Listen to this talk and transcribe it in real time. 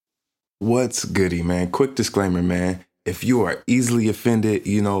What's goody, man? Quick disclaimer, man. If you are easily offended,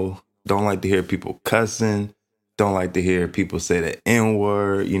 don't like to hear people cussing, don't like to hear people say the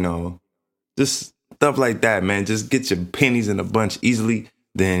N-word, just stuff like that, man. Just get your pennies in a bunch easily,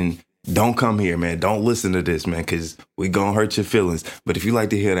 then don't come here, man. Don't listen to this, man, because we gonna hurt your feelings. But if you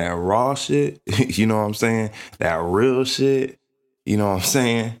like to hear that raw shit, you know what I'm saying? That real shit, you know what I'm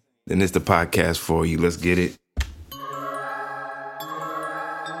saying? Then it's the podcast for you. Let's get it.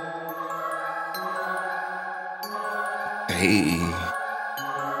 Hey.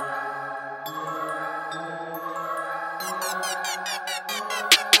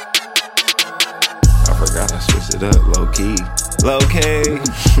 I forgot I switched it up. Low key. Low key.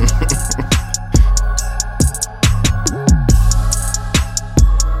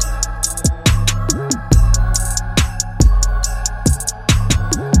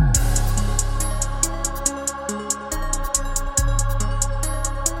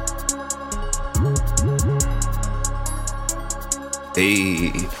 Hey,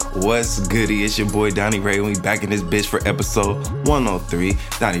 what's goody? It's your boy Donnie Ray. We back in this bitch for episode 103.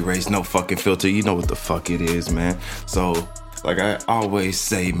 Donnie Ray's no fucking filter. You know what the fuck it is, man. So, like I always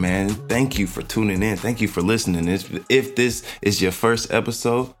say, man, thank you for tuning in. Thank you for listening. If this is your first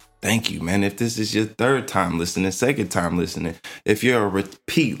episode, thank you, man. If this is your third time listening, second time listening, if you're a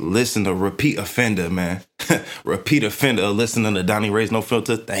repeat listener, repeat offender, man, repeat offender listening to Donnie Ray's No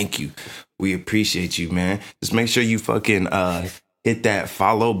Filter, thank you. We appreciate you, man. Just make sure you fucking hit that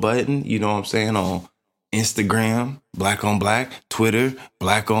follow button, you know what I'm saying, on Instagram, Black on Black, Twitter,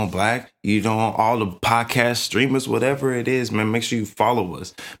 Black on Black, all the podcast streamers, whatever it is, man. Make sure you follow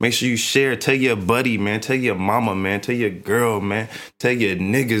us. Make sure you share. Tell your buddy, man. Tell your mama, man. Tell your girl, man. Tell your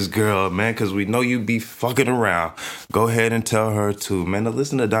niggas girl, man, because we know you be fucking around. Go ahead and tell her too, man. To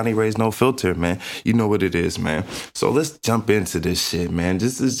listen to Donnie Ray's No Filter, man. You know what it is, man. So let's jump into this shit, man.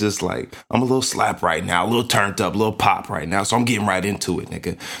 This is just like, I'm a little slap right now, a little turned up, a little pop right now. So I'm getting right into it,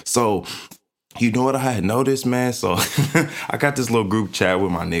 nigga. So, you know what I had noticed, man? So I got this little group chat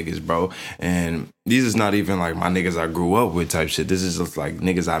with my niggas, bro. And these is not even like my niggas I grew up with type shit. This is just like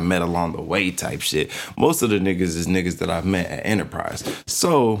niggas I met along the way type shit. Most of the niggas is niggas that I've met at Enterprise.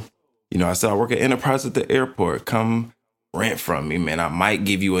 So, I said I work at Enterprise at the airport. Come rent from me, man. I might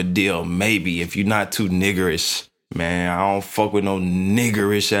give you a deal, maybe, if you're not too niggerish. Man, I don't fuck with no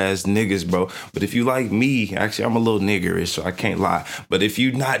niggerish ass niggas, bro. But if you like me, actually, I'm a little niggerish, so I can't lie. But if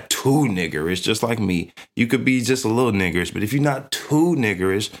you're not too niggerish, just like me, you could be just a little niggerish. But if you're not too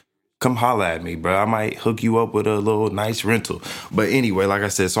niggerish, come holla at me, bro. I might hook you up with a little nice rental. But anyway, like I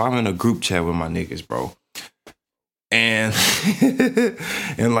said, so I'm in a group chat with my niggas, bro. And,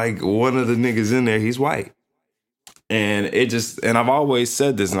 and like one of the niggas in there, he's white. And I've always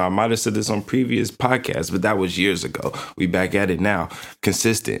said this, and I might have said this on previous podcasts, but that was years ago. We back at it now,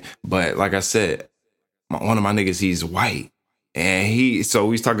 consistent. But like I said, one of my niggas, he's white. And so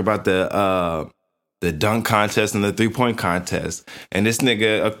we talk about the dunk contest and the 3-point contest. And this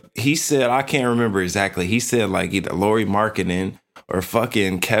nigga, he said, I can't remember exactly. He said like either Lauri Markkanen or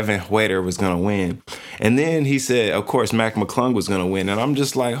fucking Kevin Huerter was going to win. And then he said, of course, Mac McClung was going to win. And I'm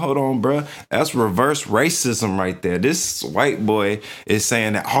just like, hold on, bro. That's reverse racism right there. This white boy is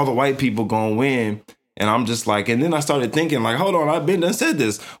saying that all the white people going to win. And I'm just like, and then I started thinking like, hold on, I've been done said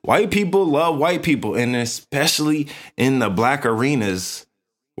this. White people love white people. And especially in the black arenas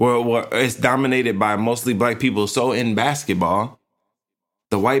where it's dominated by mostly black people. So in basketball,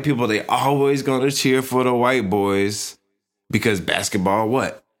 the white people, they always going to cheer for the white boys. Because basketball,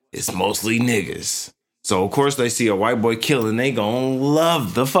 what? It's mostly niggas. So, of course, they see a white boy killing, they gonna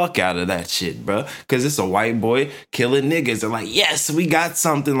love the fuck out of that shit, bro. Because it's a white boy killing niggas. They're like, yes, we got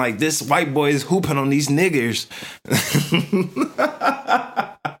something like this. White boy is hooping on these niggers.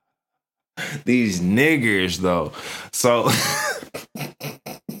 These niggers, though. So,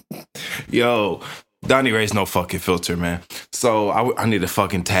 yo, Donnie Ray's no fucking filter, man. So, I need a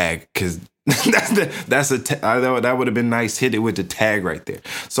fucking tag, because that would have been nice. Hit it with the tag right there.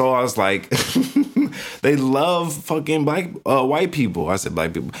 So I was like, they love fucking white people. I said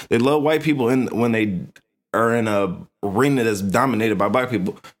black people. They love white people when they are in a arena that's dominated by black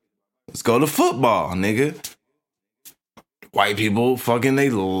people. Let's go to football, nigga. White people fucking, they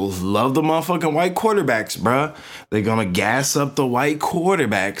love the motherfucking white quarterbacks, bruh. They're gonna gas up the white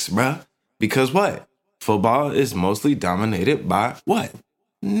quarterbacks, bruh. Because what? Football is mostly dominated by what?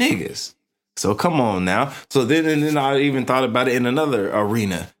 Niggas. So come on now. So then I even thought about it in another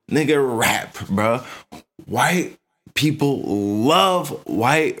arena. Nigga rap, bro. White people love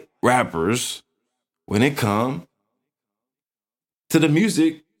white rappers when it come to the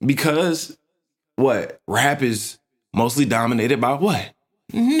music because what? Rap is mostly dominated by what?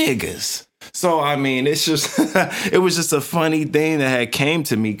 niggas. So, I mean, it's just, it was just a funny thing that had came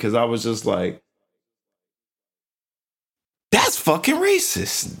to me because I was just like, that's fucking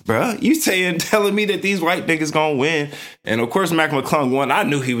racist, bro. You telling me that these white niggas gonna win. And of course, Mac McClung won. I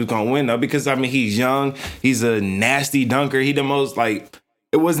knew he was gonna win though, because I mean, he's young. He's a nasty dunker. He the most like,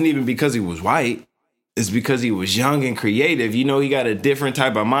 it wasn't even because he was white. It's because he was young and creative. You know, he got a different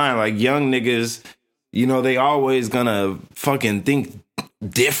type of mind. Like young niggas, you know, they always gonna fucking think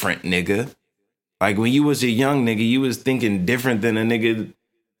different, nigga. Like when you was a young nigga, you was thinking different than a nigga.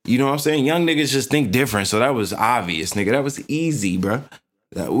 You know what I'm saying? Young niggas just think different. So that was obvious, nigga. That was easy, bro.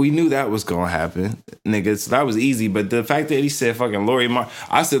 We knew that was going to happen, nigga. So that was easy. But the fact that he said fucking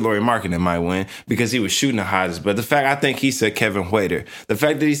I said Lauri Markkanen might win because he was shooting the hottest. But the fact I think he said Kevin Huerter. The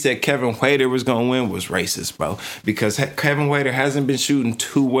fact that he said Kevin Huerter was going to win was racist, bro. Because Kevin Huerter hasn't been shooting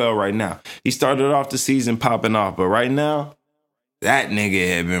too well right now. He started off the season popping off. But right now, that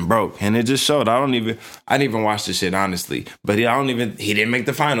nigga had been broke, and it just showed. I didn't even watch the shit, honestly. But he didn't make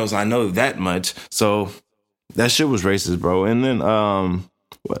the finals. I know that much. So that shit was racist, bro. And then,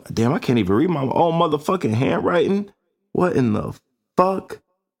 damn, I can't even read my own motherfucking handwriting. What in the fuck,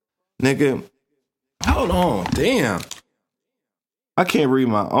 nigga? Hold on, damn. I can't read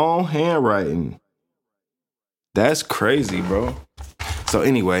my own handwriting. That's crazy, bro. So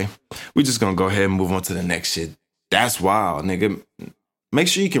anyway, we just gonna go ahead and move on to the next shit. That's wild, nigga. Make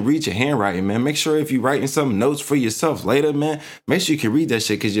sure you can read your handwriting, man. Make sure if you're writing some notes for yourself later, man, make sure you can read that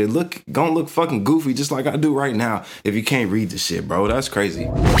shit because you're gonna look fucking goofy just like I do right now if you can't read the shit, bro. That's crazy.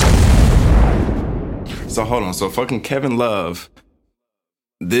 So hold on. So fucking Kevin Love,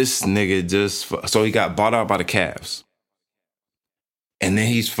 this nigga so he got bought out by the Cavs. And then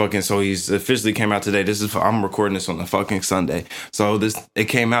he's officially came out today. I'm recording this on the fucking Sunday. So it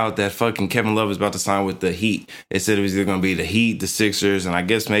came out that fucking Kevin Love is about to sign with the Heat. It said it was either going to be the Heat, the Sixers, and I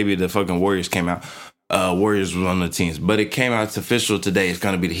guess maybe the fucking Warriors came out. Warriors was one of the teams. But it came out, it's official today. It's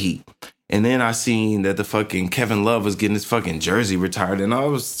going to be the Heat. And then I seen that the fucking Kevin Love was getting his fucking jersey retired. And I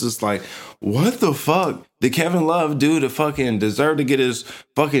was just like, what the fuck did Kevin Love do to fucking deserve to get his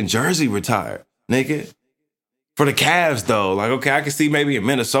fucking jersey retired, nigga? For the Cavs, though, like, okay, I can see maybe in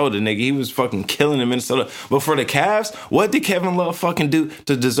Minnesota, nigga, he was fucking killing in Minnesota. But for the Cavs, what did Kevin Love fucking do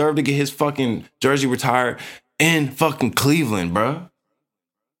to deserve to get his fucking jersey retired in fucking Cleveland, bro?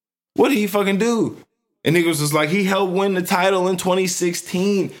 What did he fucking do? And niggas was just like, he helped win the title in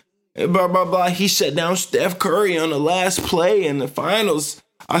 2016. And blah, blah, blah. He shut down Steph Curry on the last play in the finals.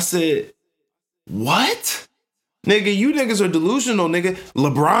 I said, what? Nigga, you niggas are delusional, nigga.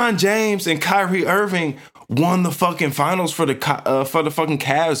 LeBron James and Kyrie Irving won the fucking finals for the fucking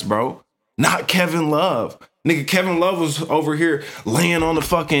Cavs, bro. Not Kevin Love. Nigga, Kevin Love was over here laying on the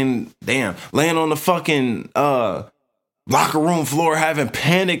fucking locker room floor having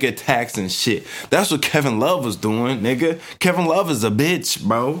panic attacks and shit. That's what Kevin Love was doing, nigga. Kevin Love is a bitch,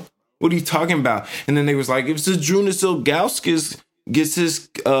 bro. What are you talking about? And then they was like, if Zydrunas Ilgauskas gets his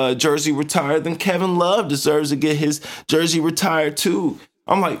jersey retired, then Kevin Love deserves to get his jersey retired too.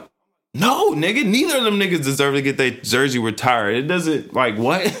 I'm like, no, nigga, neither of them niggas deserve to get their jersey retired. It doesn't, like,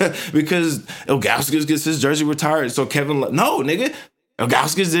 what? Because Ilgauskas gets his jersey retired, so Kevin Love, no, nigga,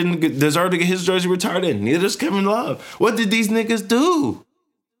 Ilgauskas didn't deserve to get his jersey retired, and neither does Kevin Love. What did these niggas do?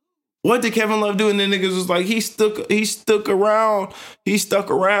 What did Kevin Love do? And then niggas was like, he stuck around.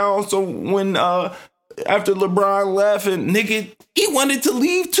 So when after LeBron left, and nigga, he wanted to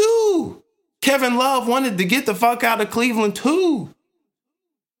leave too. Kevin Love wanted to get the fuck out of Cleveland too.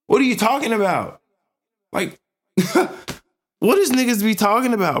 What are you talking about? Like, what does niggas be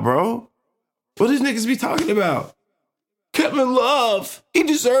talking about, bro? What does niggas be talking about? Kevin Love, he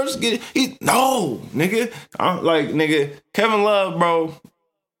deserves to get no, nigga. Nigga, Kevin Love, bro,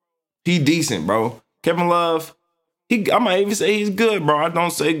 he decent, bro. Kevin Love, I might even say he's good, bro. I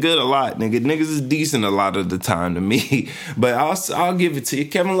don't say good a lot, nigga. Niggas is decent a lot of the time to me. But I'll give it to you.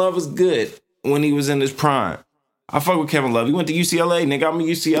 Kevin Love was good when he was in his prime. I fuck with Kevin Love. He went to UCLA, nigga. I'm a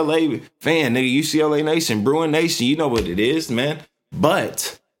UCLA fan, nigga. UCLA Nation, Bruin Nation. You know what it is, man.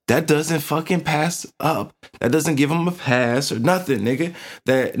 But that doesn't fucking pass up. That doesn't give him a pass or nothing, nigga.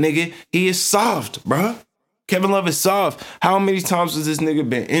 That nigga, he is soft, bro. Kevin Love is soft. How many times has this nigga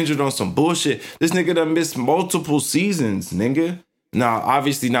been injured on some bullshit? This nigga done missed multiple seasons, nigga. Now,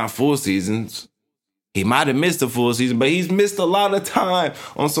 obviously not full seasons. He might have missed a full season, but he's missed a lot of time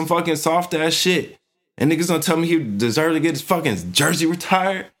on some fucking soft ass shit. And niggas gonna tell me he deserved to get his fucking jersey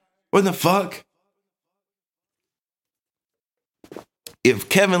retired? What the fuck? If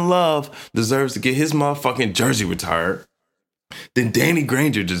Kevin Love deserves to get his motherfucking jersey retired, then Danny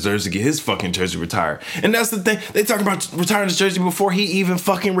Granger deserves to get his fucking jersey retired. And that's the thing. They talk about retiring his jersey before he even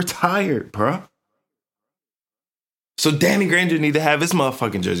fucking retired, bruh. So Danny Granger need to have his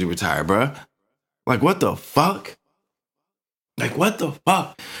motherfucking jersey retired, bruh. Like, what the fuck? Like, what the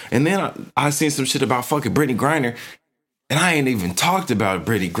fuck? And then I seen some shit about fucking Brittany Griner, and I ain't even talked about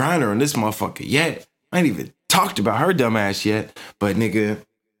Brittany Griner on this motherfucker yet. I ain't even talked about her dumb ass yet. But, nigga,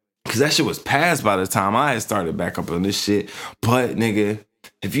 because that shit was past by the time I had started back up on this shit. But, nigga,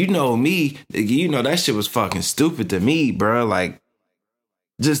 if you know me, nigga, you know that shit was fucking stupid to me, bro. Like,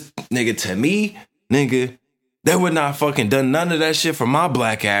 just, nigga, to me, nigga, they would not fucking done none of that shit for my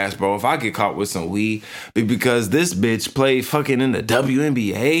black ass, bro, if I get caught with some weed. Because this bitch played fucking in the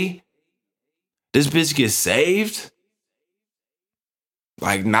WNBA. This bitch gets saved.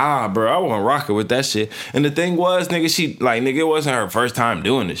 Like, nah, bro, I wasn't rocking with that shit. And the thing was, nigga, it wasn't her first time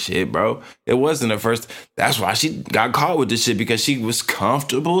doing this shit, bro. It wasn't her first. That's why she got caught with this shit, because she was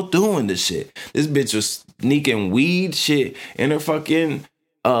comfortable doing this shit. This bitch was sneaking weed shit in her fucking,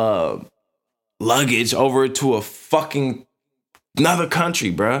 luggage over to a fucking another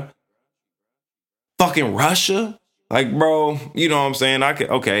country, bruh. Fucking Russia? Like, bro, you know what I'm saying?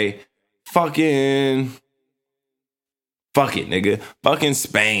 Fuck it, nigga. Fucking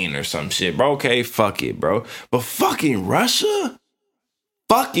Spain or some shit, bro. Okay, fuck it, bro. But fucking Russia?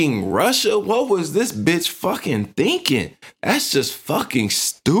 Fucking Russia? What was this bitch fucking thinking? That's just fucking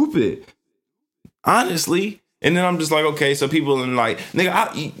stupid. Honestly. And then I'm just like, okay, so people are like,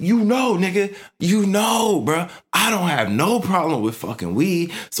 nigga, you know, bro, I don't have no problem with fucking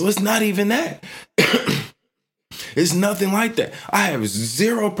weed. So it's not even that. It's nothing like that. I have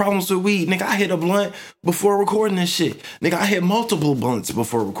zero problems with weed. Nigga, I hit a blunt before recording this shit. Nigga, I hit multiple blunts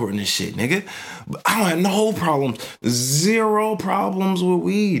before recording this shit, nigga. But I don't have no problems. Zero problems with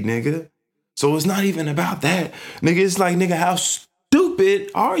weed, nigga. So it's not even about that. Nigga, it's like, nigga, how stupid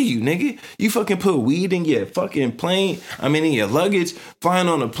are you, nigga? You fucking put weed in your fucking plane, in your luggage, flying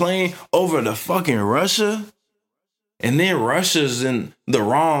on a plane over to fucking Russia? And then Russia's in the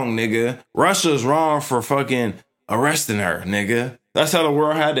wrong, nigga. Russia's wrong for fucking arresting her, nigga. That's how the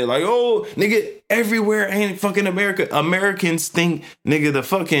world had it. Like, oh, nigga, everywhere ain't fucking America. Americans think, nigga, the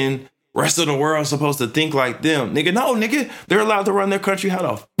fucking rest of the world's supposed to think like them. Nigga, no, nigga. They're allowed to run their country how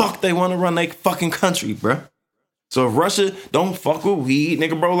the fuck they want to run their fucking country, bruh. So if Russia don't fuck with weed,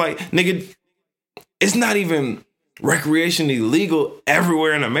 nigga, bro, like, nigga, it's not even recreationally legal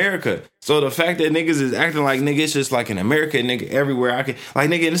everywhere in America. So the fact that niggas is acting like, nigga, it's just like in America, nigga, everywhere I can, like,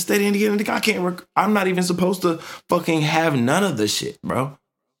 nigga, in the state of Indiana, nigga, I'm not even supposed to fucking have none of the shit, bro,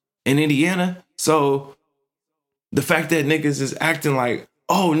 in Indiana. So the fact that niggas is acting like,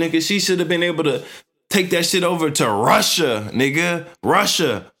 oh, nigga, she should have been able to take that shit over to Russia, nigga.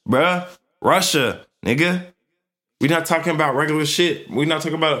 Russia, bruh. Russia, nigga. We're not talking about regular shit. We're not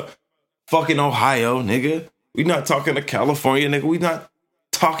talking about fucking Ohio, nigga. We're not talking to California, nigga. We're not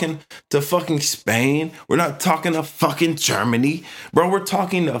talking to fucking Spain. We're not talking to fucking Germany. Bro, we're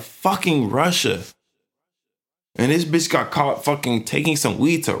talking to fucking Russia. And this bitch got caught fucking taking some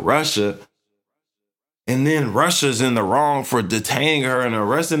weed to Russia. And then Russia's in the wrong for detaining her and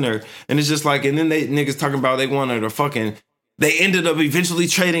arresting her. And it's just like, and then they niggas talking about they wanted to fucking, they ended up eventually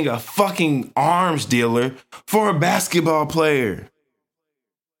trading a fucking arms dealer for a basketball player.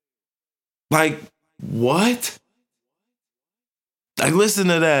 Like, what? Like, listen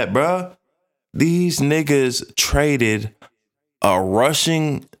to that, bro. These niggas traded a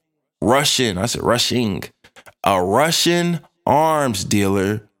Russian arms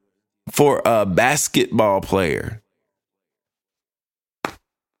dealer for a basketball player.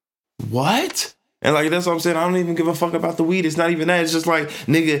 What? And like, that's what I'm saying. I don't even give a fuck about the weed. It's not even that. It's just like,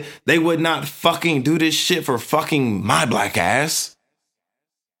 nigga, they would not fucking do this shit for fucking my black ass.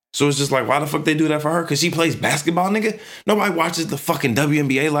 So it's just like, why the fuck they do that for her? Because she plays basketball, nigga? Nobody watches the fucking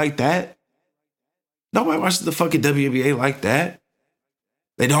WNBA like that. Nobody watches the fucking WNBA like that.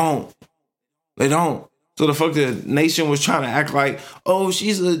 They don't. They don't. So the fuck the nation was trying to act like, oh,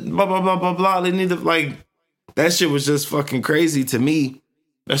 she's a blah, blah, blah, blah, blah. They need to, like, that shit was just fucking crazy to me.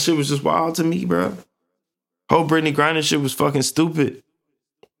 That shit was just wild to me, bro. Whole Brittany Griner shit was fucking stupid.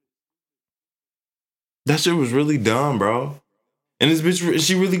 That shit was really dumb, bro. And this bitch,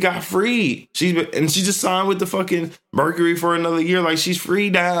 she really got freed. She just signed with the fucking Mercury for another year. Like, she's free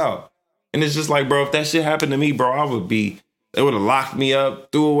now. And it's just like, bro, if that shit happened to me, bro, they would have locked me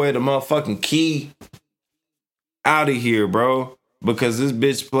up, threw away the motherfucking key. Out of here, bro. Because this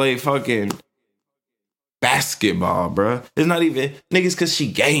bitch played fucking basketball, bro. It's not even niggas because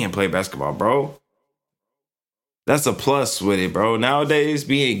she gay and play basketball, bro. That's a plus with it, bro. Nowadays,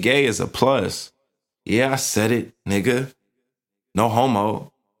 being gay is a plus. Yeah, I said it, nigga. No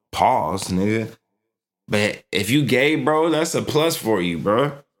homo. Pause, nigga. But if you gay, bro, that's a plus for you,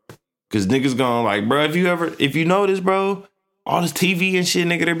 bro. Cause niggas gonna like, bro, if you notice, bro, all this TV and shit,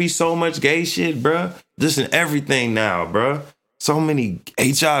 nigga, there be so much gay shit, bro. Just in everything now, bro. So many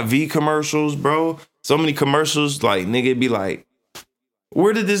HIV commercials, bro. So many commercials, like, nigga, be like,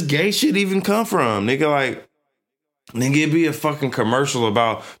 where did this gay shit even come from? Nigga, like, nigga, it be a fucking commercial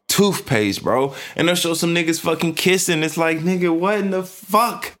about toothpaste, bro. And they'll show some niggas fucking kissing. It's like, nigga, what in the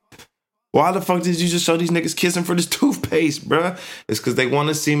fuck? Why the fuck did you just show these niggas kissing for this toothpaste, bro? It's because they want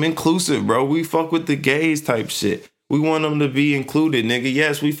to seem inclusive, bro. We fuck with the gays type shit. We want them to be included, nigga.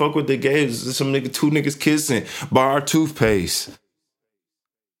 Yes, we fuck with the gays. There's some nigga, two niggas kissing by our toothpaste.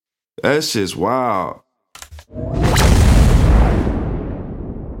 That shit's wild.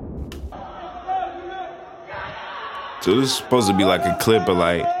 So this is supposed to be like a clip of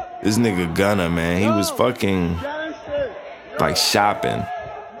like this nigga Gunna, man. He was fucking like shopping.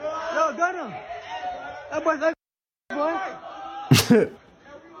 Yo, Gunna. That boy's like, boy.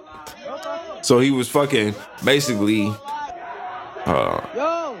 So he was fucking basically.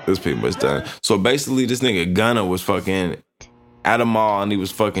 This pretty much done. So basically, this nigga Gunna was fucking at a mall and he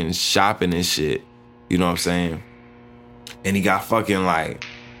was fucking shopping and shit. You know what I'm saying? And he got fucking like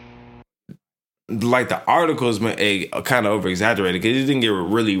the articles kind of over exaggerated because he didn't get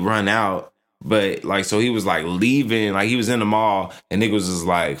really run out. But like, so he was like leaving, like he was in the mall and niggas was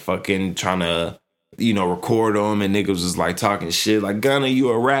like fucking trying to, you know, record him, and niggas was like talking shit like, Gunna, you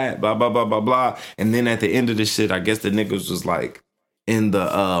a rat, blah, blah, blah, blah, blah. And then at the end of the shit, I guess the niggas was like in the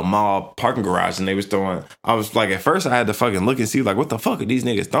mall parking garage and they was throwing, I was like, at first I had to fucking look and see like, what the fuck are these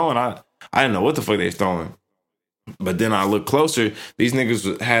niggas throwing? I didn't know what the fuck they was throwing. But then I looked closer, these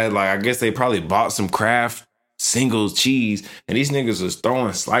niggas had like, I guess they probably bought some Kraft Singles cheese, and these niggas was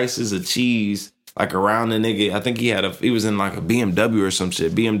throwing slices of cheese like around the nigga. I think he was in like a BMW or some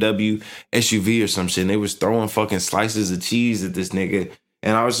shit, BMW SUV or some shit, and they was throwing fucking slices of cheese at this nigga.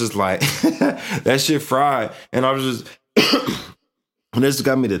 And I was just like, that shit fried. And I was just, and this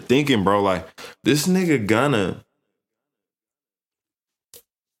got me to thinking, bro, like, this nigga Gunna,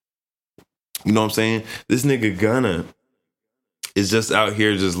 you know what I'm saying? This nigga Gunna is just out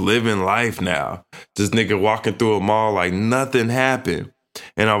here just living life now. This nigga walking through a mall like nothing happened.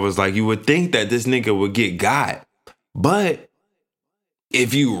 And I was like, you would think that this nigga would get got. But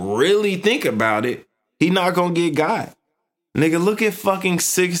if you really think about it, he not gonna get got. Nigga, look at fucking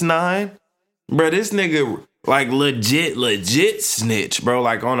 6ix9ine. Bro, this nigga like legit snitch, bro.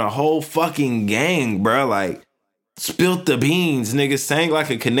 Like on a whole fucking gang, bro. Like, spilt the beans, nigga, sang like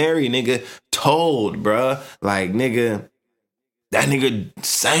a canary, nigga, told, bruh. Like, nigga, that nigga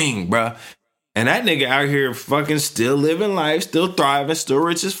sang, bruh. And that nigga out here fucking still living life, still thriving, still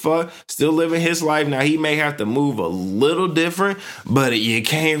rich as fuck, still living his life. Now, he may have to move a little different, but you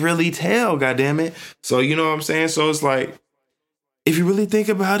can't really tell, goddammit. So, you know what I'm saying? So, it's like, if you really think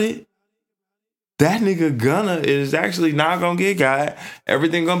about it, that nigga Gunna is actually not gonna get got.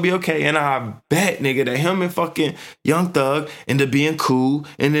 Everything gonna be okay. And I bet, nigga, that him and fucking Young Thug end up being cool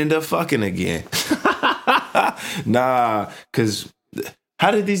and end up fucking again. Nah, cause how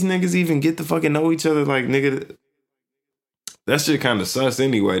did these niggas even get to fucking know each other? Like, nigga, that shit kind of sus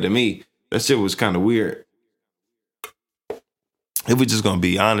anyway to me. That shit was kind of weird. If we just gonna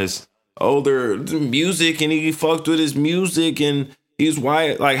be honest, older music and he fucked with his music and he's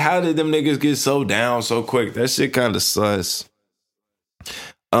white. Like, how did them niggas get so down so quick? That shit kind of sus.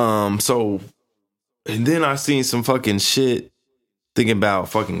 So, and then I seen some fucking shit thinking about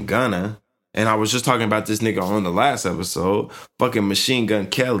fucking Gunna. And I was just talking about this nigga on the last episode, fucking Machine Gun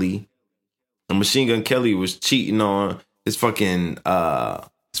Kelly. And Machine Gun Kelly was cheating on his fucking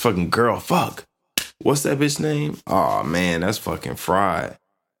girl. Fuck. What's that bitch name? Oh, man, that's fucking fried.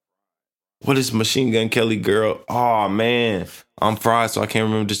 What is Machine Gun Kelly girl? Oh, man. I'm fried, so I can't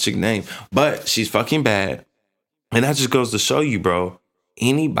remember this chick name. But she's fucking bad. And that just goes to show you, bro,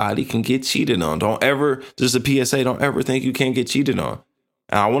 anybody can get cheated on. Don't ever, just a PSA, don't ever think you can't get cheated on.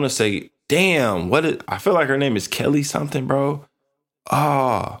 And I want to say, damn, I feel like her name is Kelly something, bro.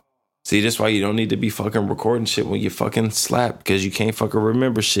 Ah. See, that's why you don't need to be fucking recording shit when you fucking slap, because you can't fucking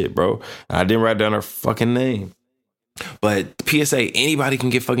remember shit, bro. And I didn't write down her fucking name. But PSA, anybody can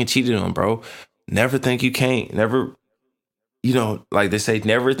get fucking cheated on, bro. Never think you can't. Never, you know, like they say,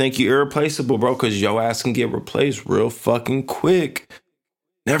 never think you're irreplaceable, bro, because your ass can get replaced real fucking quick.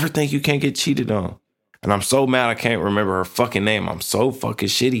 Never think you can't get cheated on. And I'm so mad I can't remember her fucking name. I'm so fucking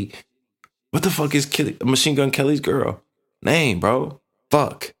shitty. What the fuck is Machine Gun Kelly's girl name, bro?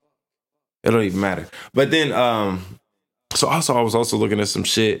 Fuck. It don't even matter. But then, so also I was also looking at some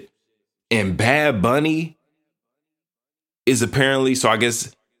shit, and Bad Bunny is apparently, so I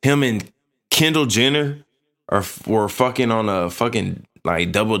guess him and Kendall Jenner were fucking on a fucking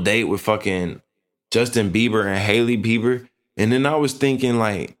like double date with fucking Justin Bieber and Hailey Bieber. And then I was thinking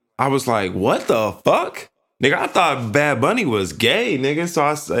like, what the fuck? Nigga, I thought Bad Bunny was gay, nigga. So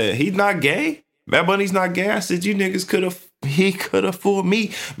I said, he's not gay? Bad Bunny's not gay? I said, you niggas could have fooled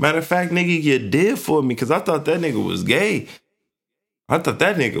me. Matter of fact, nigga, you did fool me because I thought that nigga was gay.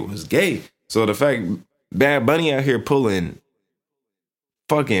 So the fact Bad Bunny out here pulling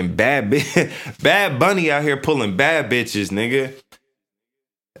fucking Bad Bunny out here pulling bad bitches, nigga.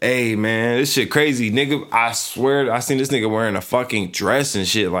 Hey, man, this shit crazy, nigga. I swear, I seen this nigga wearing a fucking dress and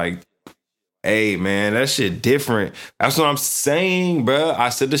shit. Like, hey, man, that shit different. That's what I'm saying, bro. I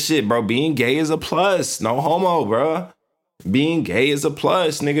said the shit, bro. Being gay is a plus. No homo, bro. Being gay is a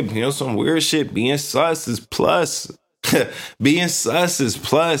plus, nigga. You know, some weird shit. Being sus is plus. Being sus is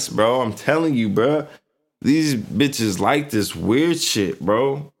plus, bro. I'm telling you, bro. These bitches like this weird shit,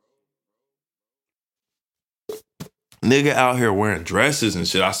 bro. Nigga out here wearing dresses and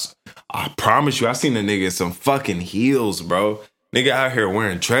shit. I promise you, I seen a nigga in some fucking heels, bro. Nigga out here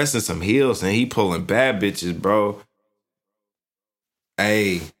wearing dresses and some heels and he pulling bad bitches, bro.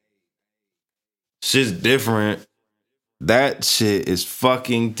 Hey, shit's different. That shit is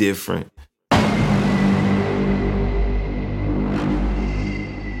fucking different.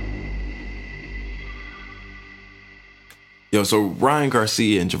 Yo, so Ryan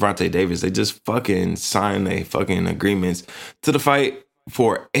Garcia and Gervonta Davis, they just fucking signed their fucking agreements to the fight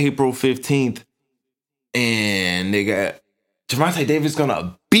for April 15th. And nigga, Gervonta Davis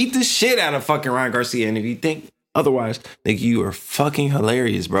gonna beat the shit out of fucking Ryan Garcia. And if you think otherwise, nigga, you are fucking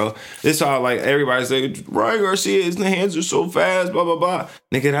hilarious, bro. This all like everybody's like, Ryan Garcia, his hands are so fast, blah, blah, blah.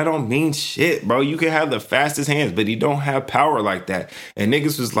 Nigga, that don't mean shit, bro. You can have the fastest hands, but he don't have power like that. And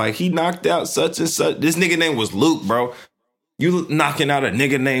niggas was like, he knocked out such and such. This nigga name was Luke, bro. You knocking out a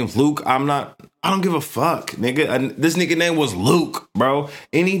nigga named Luke. I don't give a fuck, nigga. This nigga name was Luke, bro.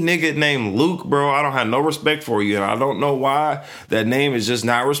 Any nigga named Luke, bro, I don't have no respect for you. And I don't know why that name is just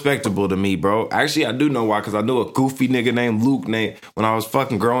not respectable to me, bro. Actually, I do know why, because I knew a goofy nigga named Luke when I was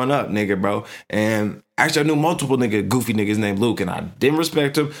fucking growing up, nigga, bro. And actually, I knew multiple goofy niggas named Luke, and I didn't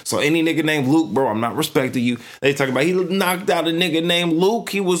respect him. So any nigga named Luke, bro, I'm not respecting you. They talking about he knocked out a nigga named Luke.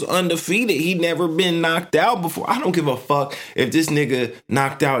 He was undefeated. He never been knocked out before. I don't give a fuck if this nigga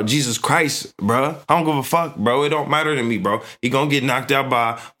knocked out Jesus Christ, bro. I don't give a fuck, bro. It don't matter to me, bro. He gonna get knocked out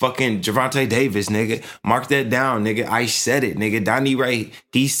by fucking Gervonta Davis, nigga. Mark that down, nigga. I said it, nigga. Donnie Ray,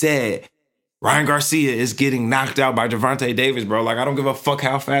 he said Ryan Garcia is getting knocked out by Gervonta Davis, bro. Like, I don't give a fuck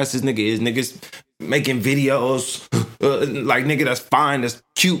how fast this nigga is. Niggas making videos like, nigga, that's fine. That's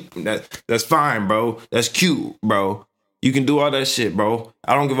cute. That's fine, bro. That's cute, bro. You can do all that shit, bro.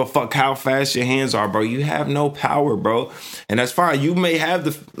 I don't give a fuck how fast your hands are, bro. You have no power, bro. And that's fine. You may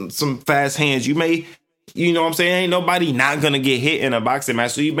have some fast hands. You may, you know what I'm saying? Ain't nobody not gonna get hit in a boxing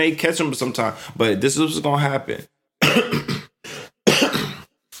match. So you may catch them sometime. But this is what's gonna happen.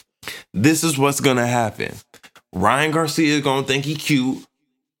 This is what's gonna happen. Ryan Garcia is gonna think he cute.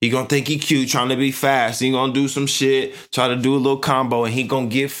 He gonna think he cute, trying to be fast. He gonna do some shit, try to do a little combo, and he gonna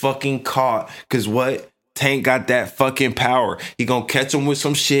get fucking caught. Cause what? Tank got that fucking power. He gonna catch him with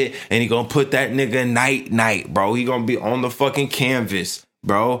some shit, and he gonna put that nigga night, bro. He gonna be on the fucking canvas,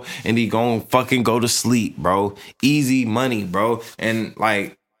 bro. And he gonna fucking go to sleep, bro. Easy money, bro. And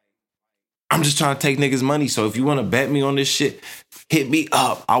like, I'm just trying to take niggas' money. So if you wanna bet me on this shit, hit me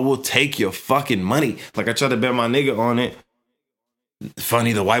up. I will take your fucking money. Like, I tried to bet my nigga on it.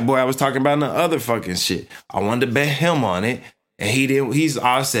 Funny, the white boy I was talking about in the other fucking shit. I wanted to bet him on it. And he didn't.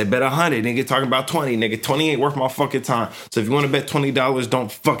 I said, bet 100. Nigga talking about 20. Nigga, 20 ain't worth my fucking time. So if you want to bet $20,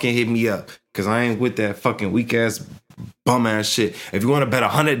 don't fucking hit me up. Because I ain't with that fucking weak ass, bum ass shit. If you want to bet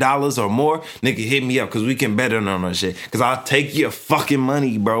 $100 or more, nigga, hit me up. Because we can bet on that shit. Because I'll take your fucking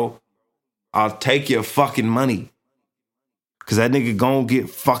money, bro. I'll take your fucking money. Because that nigga gonna get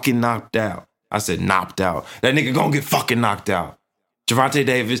fucking knocked out. I said knocked out. That nigga gonna get fucking knocked out. Gervonta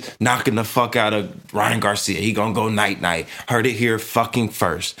Davis knocking the fuck out of Ryan Garcia. He gonna go night. Heard it here fucking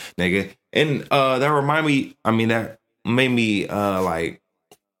first, nigga. And that made me like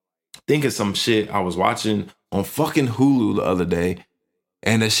think of some shit I was watching on fucking Hulu the other day.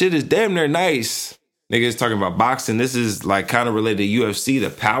 And the shit is damn near nice. Niggas talking about boxing. This is like kind of related to UFC, the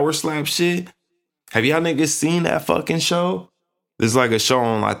power slap shit. Have y'all niggas seen that fucking show? There's like a show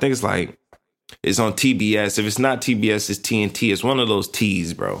on, I think it's on TBS. If it's not TBS, it's TNT. It's one of those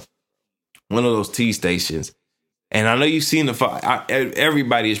T's, bro. One of those T stations. And I know you've seen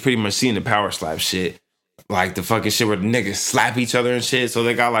everybody has pretty much seen the power slap shit. Like the fucking shit where the niggas slap each other and shit. So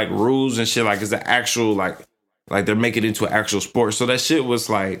they got like rules and shit. Like it's an actual like Like, they're making it into an actual sport. So that shit was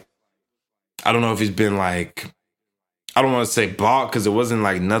like, I don't know if it's been like, I don't want to say blocked because it wasn't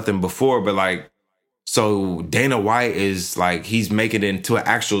like nothing before, but like, so Dana White is like, he's making it into an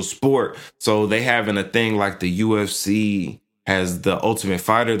actual sport. So they having a thing like the UFC has the Ultimate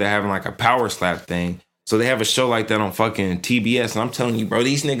Fighter. They're having like a power slap thing. So they have a show like that on fucking TBS. And I'm telling you, bro,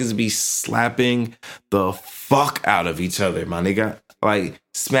 these niggas be slapping the fuck out of each other, my nigga. Like,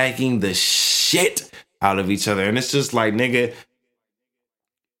 smacking the shit out of each other. And it's just like, niggas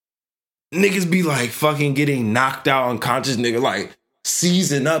be like fucking getting knocked out unconscious, nigga, like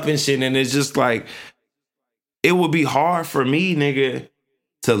seizing up and shit. And it's just like, it would be hard for me, nigga,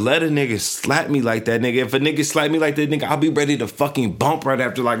 to let a nigga slap me like that, nigga. If a nigga slap me like that, nigga, I'll be ready to fucking bump right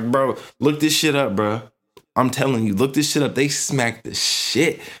after. Like, bro, look this shit up, bro. I'm telling you, look this shit up. They smack the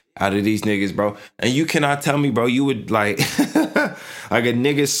shit out of these niggas, bro. And you cannot tell me, bro, you would like, like a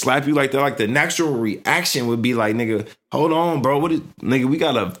nigga slap you like that. Like, the natural reaction would be like, nigga, hold on, bro. Nigga, we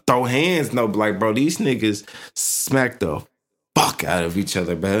gotta throw hands. No, like, bro, these niggas smack the fuck out of each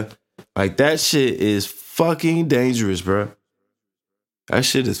other, bro. Like, that shit is fucking dangerous, bro. That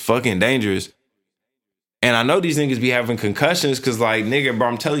shit is fucking dangerous. And I know these niggas be having concussions because, like, nigga, bro,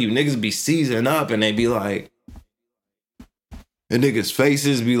 I'm telling you, niggas be seizing up and they be like, and niggas'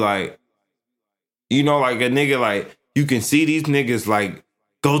 faces be like, you know, like a nigga, like, you can see these niggas, like,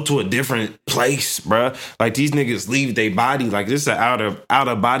 go to a different place, bro. Like, these niggas leave their body. Like, this is an out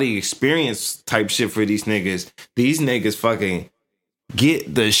of body experience type shit for these niggas. These niggas fucking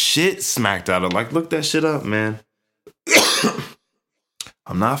get the shit smacked out of. Like, look that shit up, man.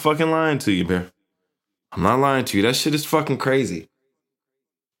 I'm not fucking lying to you, man. I'm not lying to you. That shit is fucking crazy.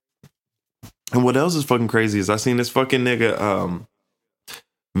 And what else is fucking crazy is I seen this fucking nigga,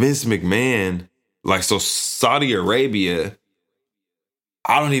 Vince McMahon, like, so Saudi Arabia,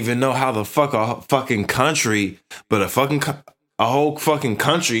 I don't even know how the fuck a fucking country, but a whole fucking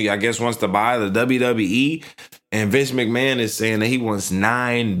country, I guess, wants to buy the WWE. And Vince McMahon is saying that he wants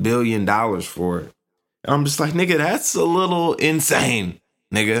 $9 billion for it. And I'm just like, nigga, that's a little insane,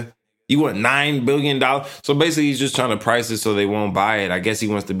 nigga. You want $9 billion? So basically, he's just trying to price it so they won't buy it. I guess he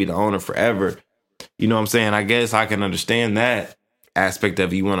wants to be the owner forever. You know what I'm saying? I guess I can understand that aspect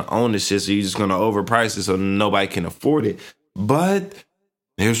of it. You want to own this shit, so you're just going to overprice it so nobody can afford it. But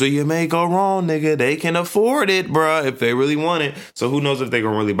here's where you may go wrong, nigga. They can afford it, bruh, if they really want it. So who knows if they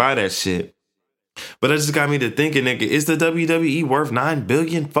going to really buy that shit. But that just got me to thinking, nigga, is the WWE worth $9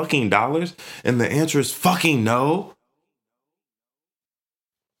 billion fucking dollars? And the answer is fucking no.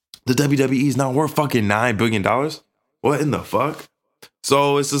 The WWE is not worth fucking $9 billion. What in the fuck?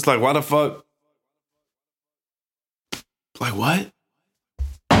 So it's just like, why the fuck? Like, what?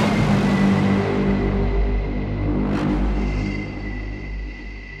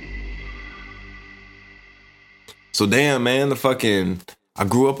 So damn, man, I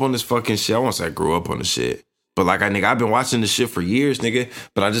grew up on this fucking shit. I won't say I grew up on the shit. But like, I've been watching this shit for years, nigga.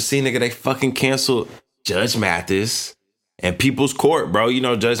 But I just seen, nigga, they fucking canceled Judge Mathis and People's Court, bro. You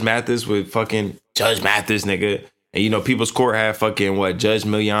know, Judge Mathis with fucking Judge Mathis, nigga. And you know, People's Court had fucking Judge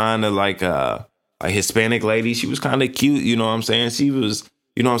Miliana, like a Hispanic lady. She was kind of cute, you know what I'm saying? She was,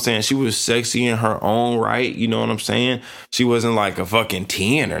 you know what I'm saying? She was sexy in her own right, you know what I'm saying? She wasn't like a fucking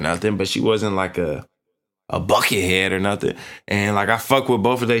 10 or nothing, but she wasn't like a buckethead or nothing. And like, I fuck with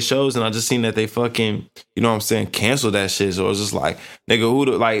both of their shows, and I just seen that they fucking, you know what I'm saying, canceled that shit. So it was just like,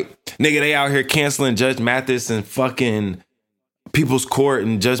 nigga, they out here canceling Judge Mathis and fucking People's Court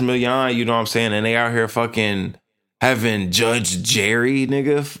and Judge Milian, you know what I'm saying? And they out here fucking having Judge Jerry,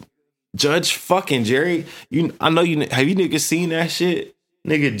 nigga. Judge fucking Jerry. I know you, have you niggas seen that shit?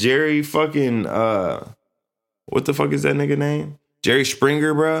 Nigga, Jerry fucking, what the fuck is that nigga name? Jerry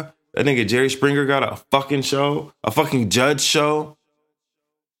Springer, bruh. That nigga Jerry Springer got a fucking show, a fucking judge show.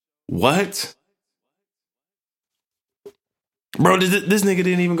 What? Bro, this nigga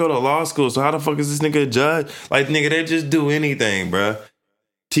didn't even go to law school, so how the fuck is this nigga a judge? Like, nigga, they just do anything, bruh.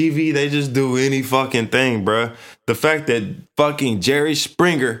 TV, they just do any fucking thing, bruh. The fact that fucking Jerry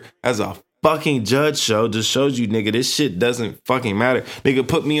Springer has a fucking judge show just shows you, nigga, this shit doesn't fucking matter. Nigga,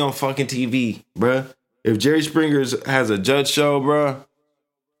 put me on fucking TV, bruh. If Jerry Springer has a judge show, bruh,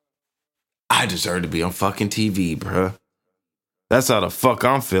 I deserve to be on fucking TV, bruh. That's how the fuck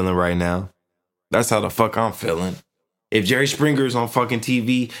I'm feeling right now. That's how the fuck I'm feeling. If Jerry Springer's on fucking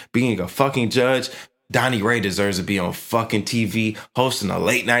TV being a fucking judge, Donnie Ray deserves to be on fucking TV hosting a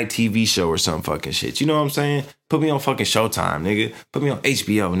late night TV show or some fucking shit. You know what I'm saying? Put me on fucking Showtime, nigga. Put me on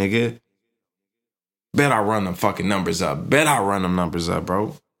HBO, nigga. Bet I run them fucking numbers up. Bet I run them numbers up,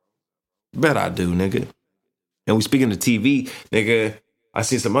 bro. Bet I do, nigga. And we speaking of TV, nigga. I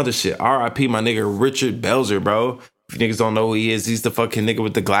seen some other shit. R.I.P. my nigga Richard Belzer, bro. If you niggas don't know who he is, he's the fucking nigga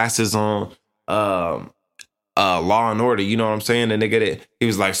with the glasses on. Law and Order. You know what I'm saying? The nigga that he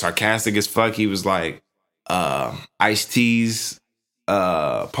was like sarcastic as fuck. He was like Ice-T's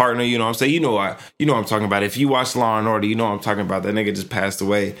partner, you know what I'm saying? You know what I'm talking about. If you watch Law and Order, you know what I'm talking about. That nigga just passed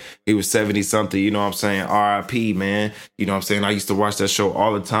away. He was 70 something, you know what I'm saying? R.I.P. man. You know what I'm saying? I used to watch that show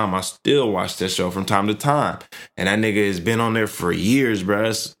all the time. I still watch that show from time to time. And that nigga has been on there for years,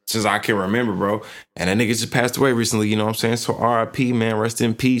 bro. Since I can remember, bro. And that nigga just passed away recently, you know what I'm saying? So R.I.P. man, rest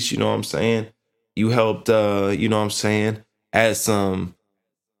in peace, you know what I'm saying? You helped you know what I'm saying, add some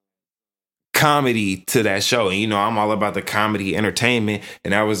comedy to that show. And you know, I'm all about the comedy entertainment,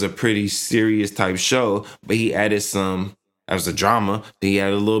 and that was a pretty serious type show, but he added some, that was a drama, he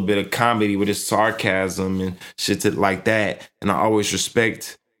had a little bit of comedy with his sarcasm and shit like that. And I always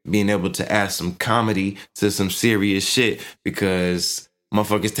respect being able to add some comedy to some serious shit, because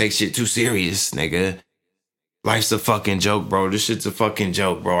motherfuckers take shit too serious, nigga. Life's a fucking joke, bro. This shit's a fucking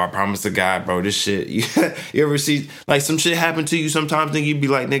joke, bro. I promise to God, bro. This shit, you ever see, like, some shit happen to you sometimes, nigga, you be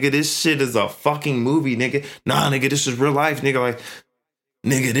like, nigga, this shit is a fucking movie, nigga. Nah, nigga, this is real life, nigga. Like,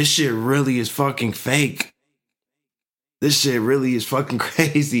 nigga, this shit really is fucking fake. This shit really is fucking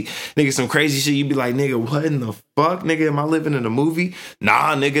crazy. Nigga, some crazy shit, you be like, nigga, what in the fuck, nigga? Am I living in a movie?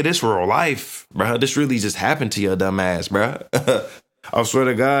 Nah, nigga, this real life, bro. This really just happened to your dumb ass, bro. I swear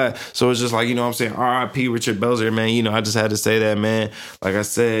to God. So it's just like, you know what I'm saying? R.I.P. Richard Belzer, man. You know, I just had to say that, man. Like I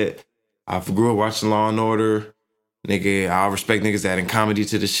said, I grew up watching Law and Order. Nigga, I respect niggas adding comedy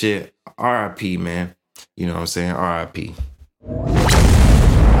to the shit. R.I.P., man. You know what I'm saying? R.I.P.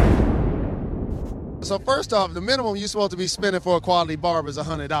 So first off, the minimum you're supposed to be spending for a quality barber is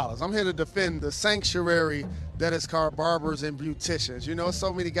 $100. I'm here to defend the sanctuary that is called barbers and beauticians. You know,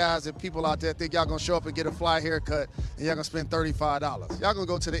 so many guys and people out there think y'all gonna show up and get a fly haircut and y'all gonna spend $35. Y'all gonna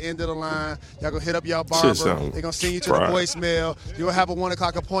go to the end of the line, y'all gonna hit up y'all barber, they're gonna send you to the voicemail, you're gonna have a 1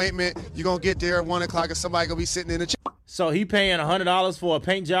 o'clock appointment, you're gonna get there at 1 o'clock and somebody gonna be sitting in the chair. So he paying $100 for a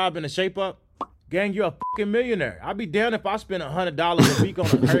paint job and a shape up? Gang, you're a fucking millionaire. I'd be down if I spent $100 a week on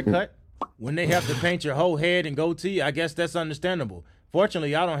a haircut. When they have to paint your whole head and goatee, I guess that's understandable.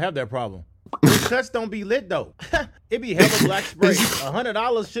 Fortunately, I don't have that problem. His cuts don't be lit, though. It be hella black spray.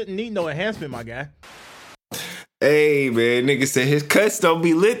 $100 shouldn't need no enhancement, my guy. Hey, man, nigga said his cuts don't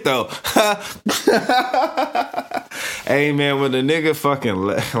be lit, though. Hey, man, when the nigga fucking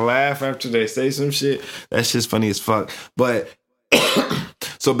laugh after they say some shit, that shit's funny as fuck. But,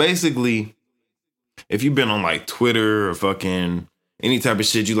 so basically, if you've been on, like, Twitter or fucking any type of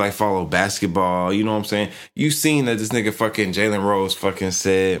shit, you like follow basketball, you know what I'm saying? You seen that this nigga fucking Jalen Rose fucking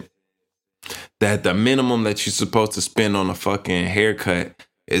said that the minimum that you're supposed to spend on a fucking haircut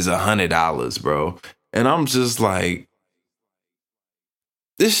is $100, bro. And I'm just like,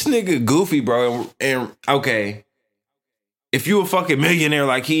 this nigga goofy, bro. And okay, if you a fucking millionaire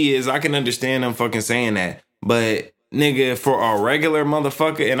like he is, I can understand him fucking saying that. But nigga, for a regular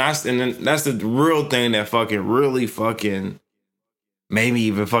motherfucker, and that's the real thing that fucking really fucking made me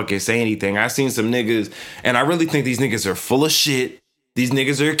even fucking say anything. I seen some niggas, and I really think these niggas are full of shit. These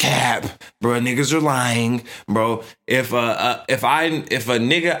niggas are cap, bro. Niggas are lying, bro. If a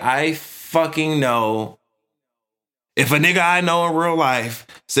nigga I fucking know, if a nigga I know in real life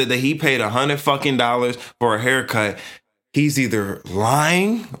said that he paid $100 fucking for a haircut, he's either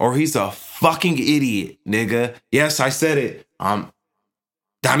lying or he's a fucking idiot, nigga. Yes, I said it.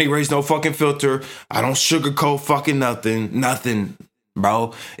 Donnie Ray's no fucking filter. I don't sugarcoat fucking nothing.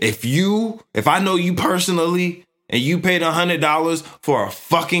 Bro, if I know you personally and you paid $100 for a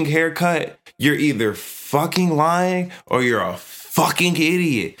fucking haircut, you're either fucking lying or you're a fucking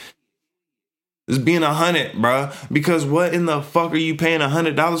idiot. It's being 100, bro. Because what in the fuck are you paying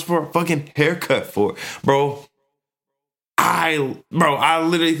 $100 for a fucking haircut for, bro? I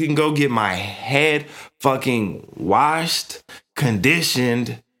literally can go get my head fucking washed,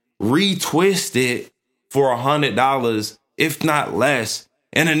 conditioned, retwisted for $100. If not less,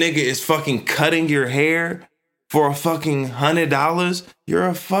 and a nigga is fucking cutting your hair for a fucking $100, you're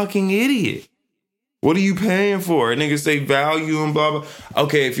a fucking idiot. What are you paying for? A nigga say value and blah, blah.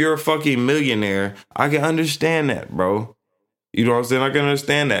 Okay, if you're a fucking millionaire, I can understand that, bro. You know what I'm saying? I can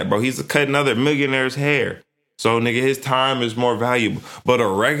understand that, bro. He's cutting other millionaires' hair. So, nigga, his time is more valuable. But a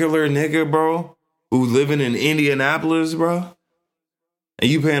regular nigga, bro, who living in Indianapolis, bro,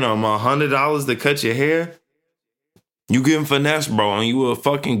 and you paying him $100 to cut your hair, you getting finesse, bro, and you a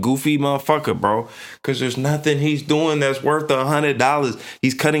fucking goofy motherfucker, bro. Because there's nothing he's doing that's worth $100.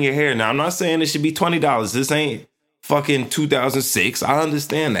 He's cutting your hair. Now, I'm not saying it should be $20. This ain't fucking 2006. I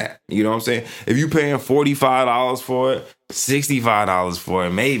understand that. You know what I'm saying? If you paying $45 for it, $65 for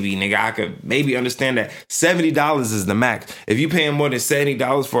it, maybe, nigga, I could maybe understand that. $70 is the max. If you paying more than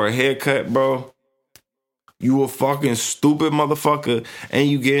 $70 for a haircut, bro, you a fucking stupid motherfucker and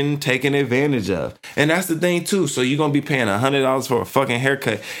you getting taken advantage of. And that's the thing too. So you gonna be paying $100 for a fucking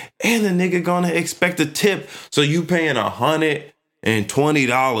haircut and the nigga gonna expect a tip. So you paying $120,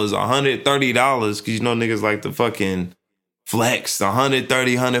 $130, cause you know niggas like to fucking flex $130,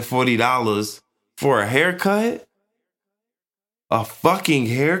 $140 for a haircut? A fucking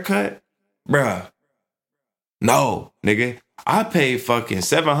haircut? Bruh. No, nigga. I paid fucking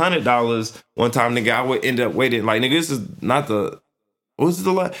 $700 one time, nigga. I would end up waiting. Like, nigga, this is not the... It was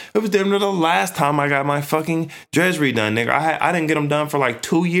the last time I got my fucking dreads redone, nigga. I didn't get them done for like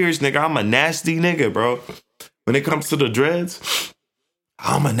 2 years, nigga. I'm a nasty nigga, bro. When it comes to the dreads,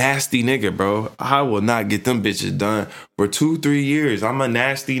 I'm a nasty nigga, bro. I will not get them bitches done for 2-3 years. I'm a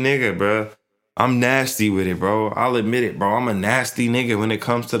nasty nigga, bro. I'm nasty with it, bro. I'll admit it, bro. I'm a nasty nigga when it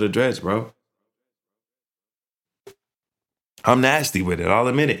comes to the dreads, bro. I'm nasty with it. I'll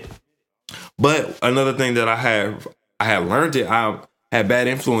admit it. But another thing that I had learned it. I had bad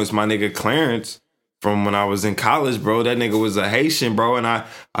influence. My nigga Clarence from when I was in college, bro. That nigga was a Haitian, bro. And I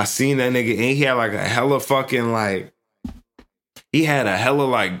seen that nigga and he had like a hella fucking like, he had a hella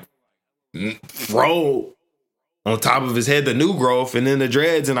like fro on top of his head, the new growth, and then the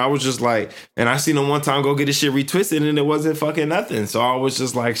dreads. And I was just like, and I seen him one time go get his shit retwisted and it wasn't fucking nothing. So I was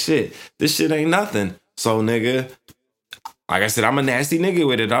just like, shit, this shit ain't nothing. So nigga, like I said, I'm a nasty nigga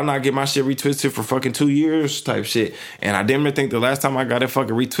with it. I'll not get my shit retwisted for fucking 2 years type shit. And I didn't even think the last time I got it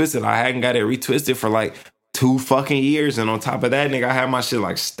fucking retwisted, I hadn't got it retwisted for like 2 fucking years. And on top of that, nigga, I had my shit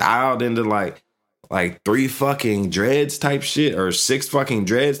like styled into like 3 fucking dreads type shit or 6 fucking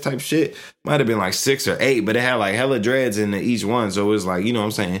dreads type shit. Might have been like 6 or 8, but it had like hella dreads in each one. So it was like, you know what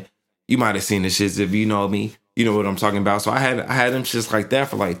I'm saying? You might have seen the shits if you know me. You know what I'm talking about. So I had them shits like that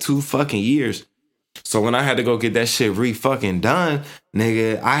for like 2 fucking years. So when I had to go get that shit re-fucking done,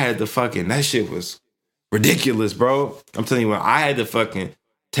 nigga, I had to fucking, that shit was ridiculous, bro. I'm telling you what, I had to fucking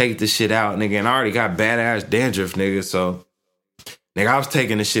take the shit out, nigga, and I already got badass dandruff, nigga, so, nigga, I was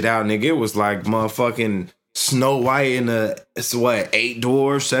taking the shit out, nigga, it was like motherfucking Snow White in the, it's what, 8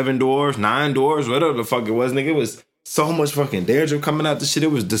 doors, 7 doors, 9 doors, whatever the fuck it was, nigga, it was so much fucking dandruff coming out the shit,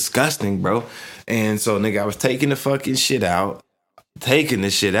 it was disgusting, bro. And so, nigga, I was taking the fucking shit out,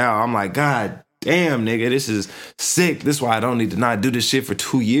 I'm like, God damn, nigga, this is sick. This is why I don't need to not do this shit for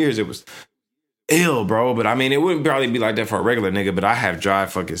 2 years. It was ill, bro. But I mean, it wouldn't probably be like that for a regular nigga, but I have dry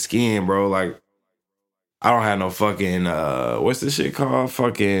fucking skin, bro. Like, I don't have no fucking, what's this shit called?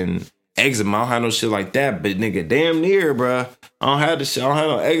 Fucking eczema. I don't have no shit like that, but nigga, damn near, bro. I don't have the shit. I don't have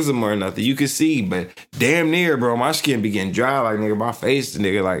no eczema or nothing. You can see, but damn near, bro. My skin be getting dry, like, nigga, my face,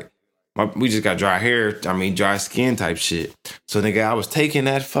 nigga, like, we just got dry hair. I mean, dry skin type shit. So, nigga, I was taking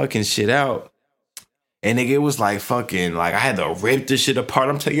that fucking shit out. And nigga, it was like fucking, like I had to rip this shit apart.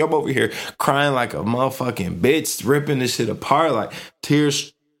 I'm telling you, I'm over here crying like a motherfucking bitch, ripping this shit apart, like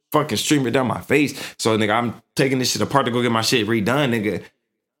tears fucking streaming down my face. So nigga, I'm taking this shit apart to go get my shit redone, nigga.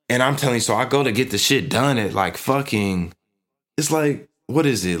 And I'm telling you, so I go to get the shit done at like fucking, it's like, what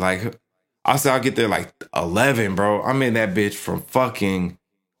is it? Like, I'll say I'll get there like 11, bro. I'm in that bitch from fucking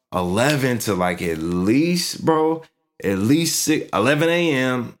 11 to like at least 11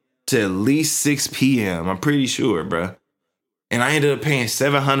 a.m. to at least 6 p.m. I'm pretty sure, bro. And I ended up paying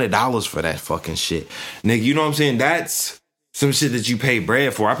 $700 for that fucking shit. Nigga, you know what I'm saying? That's some shit that you pay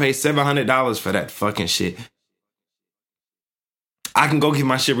bread for. I paid $700 for that fucking shit. I can go get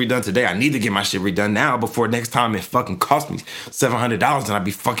my shit redone today. I need to get my shit redone now before next time it fucking cost me $700 and I'd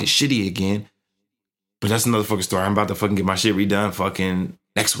be fucking shitty again. But that's another fucking story. I'm about to fucking get my shit redone fucking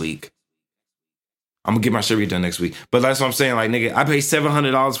next week. I'm gonna get my shit redone next week. But that's what I'm saying. Like, nigga, I paid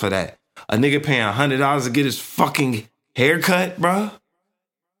 $700 for that. A nigga paying $100 to get his fucking haircut, bro.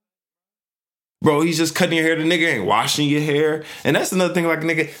 Bro, he's just cutting your hair. The nigga ain't washing your hair. And that's another thing, like,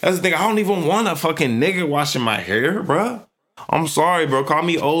 nigga, that's the thing. I don't even want a fucking nigga washing my hair, bro. I'm sorry, bro. Call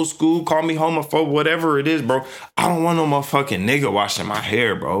me old school, call me homophobe, whatever it is, bro. I don't want no motherfucking nigga washing my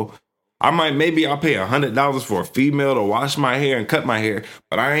hair, bro. Maybe I'll pay $100 for a female to wash my hair and cut my hair,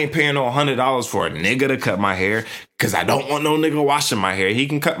 but I ain't paying no $100 for a nigga to cut my hair because I don't want no nigga washing my hair. He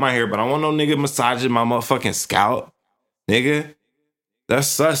can cut my hair, but I want no nigga massaging my motherfucking scalp. Nigga, that's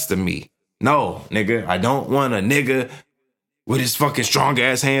sus to me. No, nigga, I don't want a nigga with his fucking strong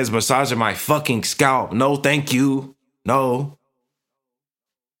ass hands massaging my fucking scalp. No, thank you. No.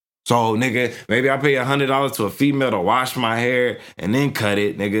 So, nigga, maybe I pay $100 to a female to wash my hair and then cut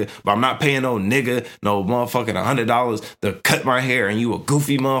it, nigga. But I'm not paying no nigga, no motherfucking $100 to cut my hair. And you a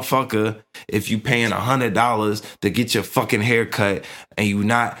goofy motherfucker if you paying $100 to get your fucking hair cut and you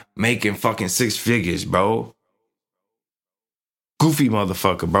not making fucking 6 figures, bro. Goofy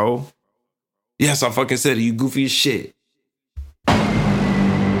motherfucker, bro. Yes, I fucking said it. You goofy as shit.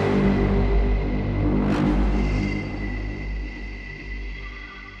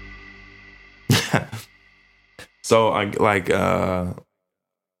 So I like the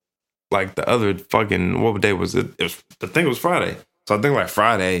other fucking, what day was it? I think it was Friday. So I think like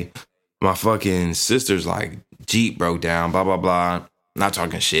Friday, my fucking sister's like Jeep broke down, blah, blah, blah. Not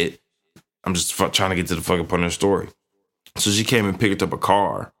talking shit. I'm just trying to get to the fucking point of the story. So she came and picked up a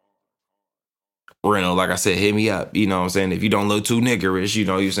car. Rental, like I said, hit me up. You know what I'm saying? If you don't look too niggerish, you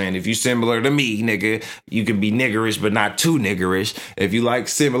know what you're saying? If you similar to me, nigga, you can be niggerish, but not too niggerish. If you like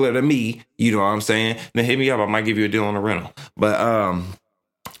similar to me, you know what I'm saying? Then hit me up. I might give you a deal on a rental. But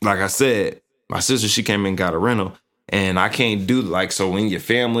like I said, my sister, she came and got a rental. And I can't do like, so when your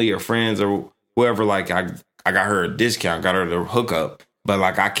family or friends or whoever, like I got her a discount, got her the hookup. But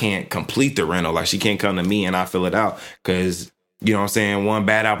like I can't complete the rental. Like she can't come to me and I fill it out because, you know what I'm saying, one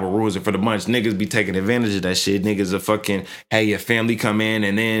bad apple rules it for the bunch. Niggas be taking advantage of that shit. Niggas are fucking, hey, your family come in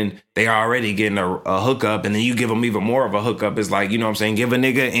and then they already getting a hookup and then you give them even more of a hookup. It's like, you know what I'm saying, give a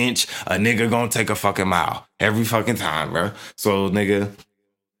nigga an inch, a nigga gonna take a fucking mile every fucking time, bro. So, nigga,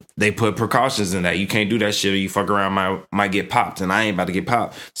 they put precautions in that. You can't do that shit or you fuck around might get popped and I ain't about to get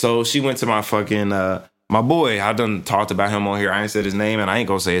popped. So she went to my fucking, my boy. I done talked about him on here. I ain't said his name and I ain't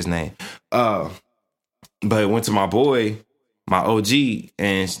gonna say his name. But went to my boy, my OG,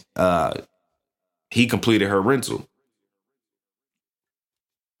 and he completed her rental.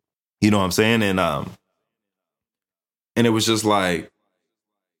 You know what I'm saying? And it was just like,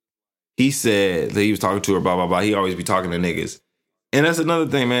 he said that he was talking to her, blah, blah, blah. He always be talking to niggas. And that's another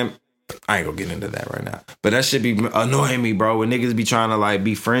thing, man. I ain't gonna get into that right now. But that shit be annoying me, bro, when niggas be trying to, like,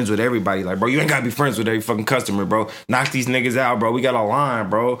 be friends with everybody. Like, bro, you ain't gotta be friends with every fucking customer, bro. Knock these niggas out, bro. We got a line,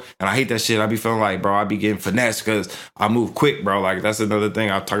 bro. And I hate that shit. I be feeling like, bro, I be getting finessed because I move quick, bro. Like, that's another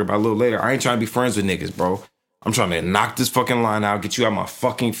thing I'll talk about a little later. I ain't trying to be friends with niggas, bro. I'm trying to knock this fucking line out, get you out my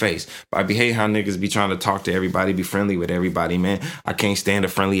fucking face. But I be hate how niggas be trying to talk to everybody, be friendly with everybody, man. I can't stand a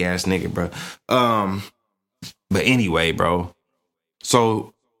friendly ass nigga, bro. But anyway, bro.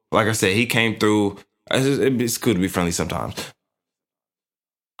 So, like I said, he came through. It's cool to be friendly sometimes.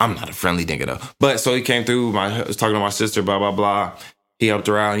 I'm not a friendly nigga, though. But so he came through. I was talking to my sister, blah, blah, blah. He helped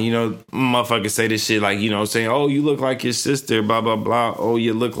her out. And, you know, motherfuckers say this shit like, you know, saying, oh, you look like your sister, blah, blah, blah. Oh,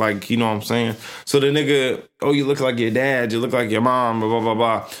 you look like, you know what I'm saying? So the nigga, oh, you look like your dad. You look like your mom, blah, blah, blah,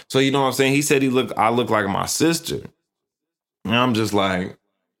 blah. So, you know what I'm saying? He said I look like my sister. And I'm just like,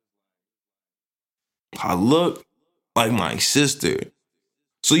 I look like my sister.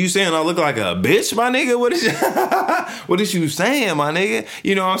 So you saying I look like a bitch, my nigga? What is you saying, my nigga?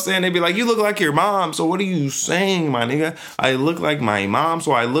 You know what I'm saying? They be like, you look like your mom. So what are you saying, my nigga? I look like my mom,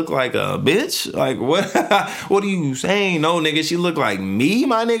 so I look like a bitch? Like, what? What are you saying? No, nigga, she look like me,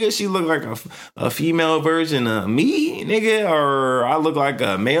 my nigga? She look like a female version of me, nigga? Or I look like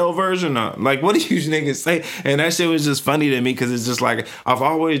a male version of, like, what do you niggas say? And that shit was just funny to me because it's just like, I've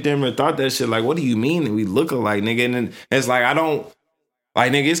always damn near thought that shit, like, what do you mean that we look alike, nigga? And then it's like, I don't,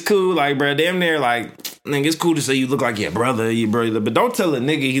 like, nigga, it's cool, like, bro, damn near, like, nigga, it's cool to say you look like your brother, but don't tell a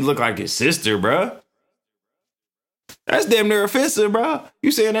nigga he look like his sister, bro. That's damn near offensive, bro.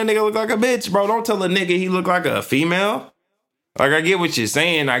 You saying that nigga look like a bitch, bro. Don't tell a nigga he look like a female. Like, I get what you're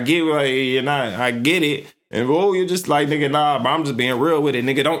saying. I get, like, I get it. And, oh, you're just like, nigga, nah, but I'm just being real with it,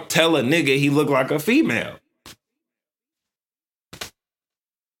 nigga. Don't tell a nigga he look like a female.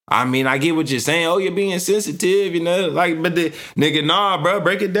 I mean, I get what you're saying. Oh, you're being sensitive, you know? Like, but the nigga, nah, bro,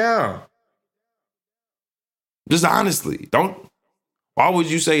 break it down. Just honestly, why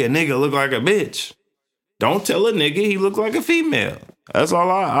would you say a nigga look like a bitch? Don't tell a nigga he look like a female. That's all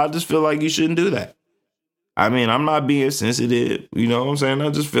I just feel like you shouldn't do that. I mean, I'm not being sensitive, you know what I'm saying? I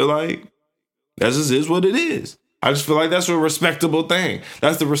just feel like that just is what it is. I just feel like that's a respectable thing.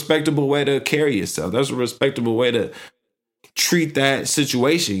 That's the respectable way to carry yourself. That's a respectable way to treat that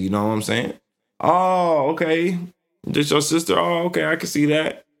situation, you know what I'm saying? Oh, okay. Just your sister? Oh, okay, I can see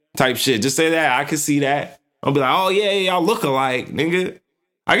that. Type shit. Just say that. I can see that. I'll be like, oh, yeah, y'all look alike, nigga.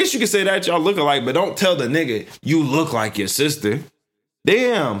 I guess you can say that y'all look alike, but don't tell the nigga you look like your sister.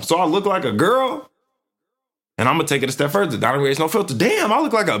 Damn, so I look like a girl? And I'm going to take it a step further. Donnie Ray's No Filter. Damn, I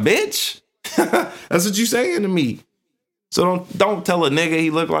look like a bitch? That's what you saying to me. So don't tell a nigga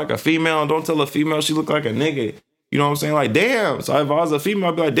he look like a female, and don't tell a female she look like a nigga. You know what I'm saying? Like, damn. So if I was a female,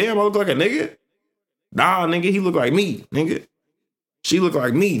 I'd be like, damn, I look like a nigga. Nah, nigga, he look like me, nigga. She look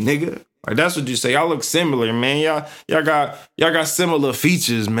like me, nigga. Like, that's what you say. Y'all look similar, man. Y'all got similar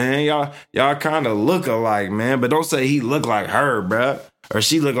features, man. Y'all kind of look alike, man. But don't say he look like her, bruh. Or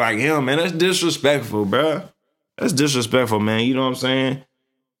she look like him, man. That's disrespectful, bruh. That's disrespectful, man. You know what I'm saying?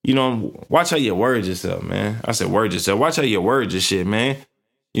 You know, watch how you word yourself, man. I said word yourself. Watch how you word your shit, man.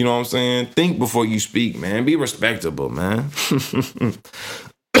 You know what I'm saying? Think before you speak, man. Be respectable, man.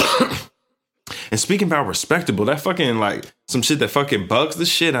 And speaking about respectable, that fucking, like, some shit that fucking bugs the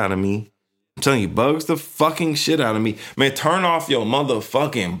shit out of me. I'm telling you, bugs the fucking shit out of me. Man, turn off your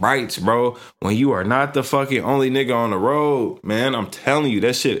motherfucking brights, bro. When you are not the fucking only nigga on the road, man. I'm telling you,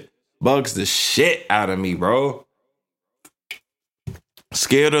 that shit bugs the shit out of me, bro.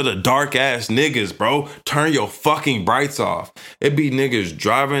 Scared of the dark ass niggas, bro. Turn your fucking brights off. It be niggas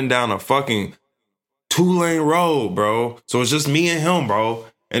driving down a fucking 2-lane road, bro. So it's just me and him, bro.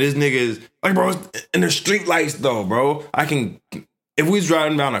 And this nigga is like, bro, and there's street lights though, bro. If we was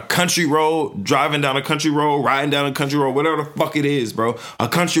driving down a country road, riding down a country road, whatever the fuck it is, bro. A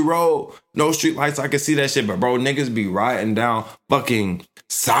country road, no street lights, I can see that shit. But bro, niggas be riding down fucking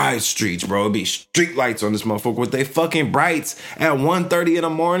side streets, bro. It be street lights on this motherfucker with they fucking brights at 1:30 in the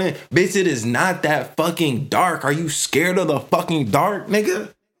morning. Bitch, it is not that fucking dark. Are you scared of the fucking dark,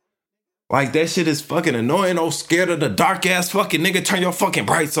 nigga? Like, that shit is fucking annoying. Oh, scared of the dark ass fucking nigga. Turn your fucking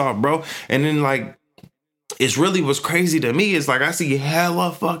brights off, bro. And then, like, it's really what's crazy to me is, like, I see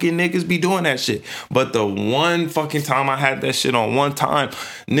hella fucking niggas be doing that shit. But the one fucking time I had that shit on one time,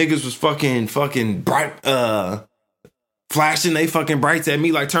 niggas was fucking bright, flashing they fucking brights at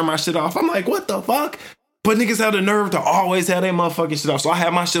me, like, turn my shit off. I'm like, what the fuck? But niggas have the nerve to always have their motherfucking shit off. So I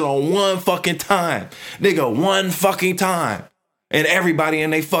had my shit on one fucking time. Nigga, one fucking time. And everybody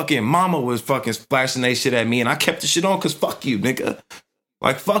and they fucking mama was fucking splashing they shit at me. And I kept the shit on because fuck you, nigga.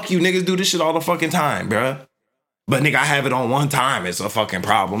 Like, fuck you, niggas do this shit all the fucking time, bruh. But, nigga, I have it on one time. It's a fucking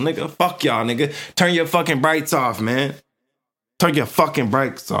problem, nigga. Fuck y'all, nigga. Turn your fucking brights off, man. Turn your fucking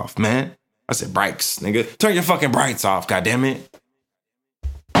brights off, man. I said brights, nigga. Turn your fucking brights off, goddammit.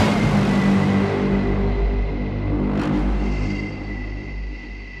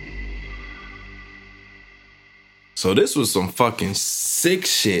 So this was some fucking sick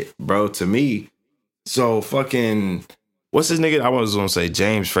shit, bro, to me. So fucking, what's his nigga? I was going to say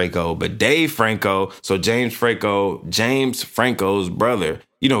James Franco, but Dave Franco. So James Franco's brother.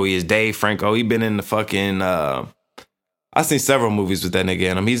 You know he is, Dave Franco. He been in the fucking, I've seen several movies with that nigga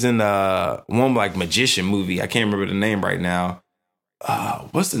in him. He's in one like magician movie. I can't remember the name right now.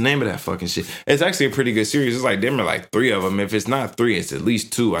 What's the name of that fucking shit? It's actually a pretty good series. It's like, them are like 3 of them. If it's not 3, it's at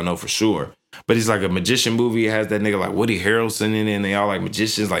least 2, I know for sure. But he's like a magician movie. It has that nigga like Woody Harrelson in it, and they all like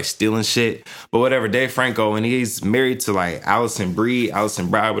magicians, like stealing shit. But whatever, Dave Franco, and he's married to like Alison Brie,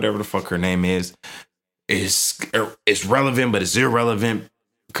 whatever the fuck her name is. It's relevant, but it's irrelevant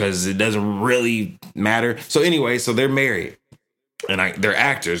because it doesn't really matter. So anyway, so they're married. And they're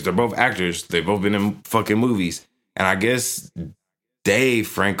actors. They're both actors. They've both been in fucking movies. And I guess Dave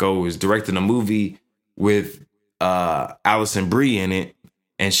Franco is directing a movie with Alison Brie in it.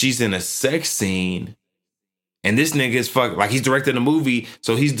 And she's in a sex scene. And this nigga is like, he's directing a movie,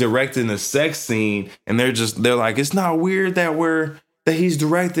 so he's directing a sex scene. And they're like, it's not weird that he's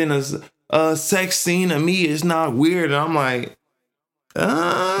directing a sex scene of me. It's not weird. And I'm like,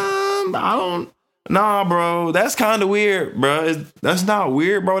 nah, bro. That's kind of weird, bro. That's not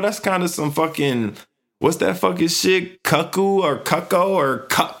weird, bro. That's kind of some fucking, what's that fucking shit? Cuckoo or cucko or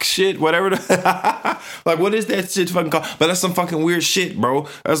cuck shit, whatever. Like, what is that shit fucking called? But that's some fucking weird shit, bro.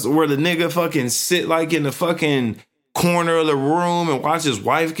 That's where the nigga fucking sit like in the fucking corner of the room and watch his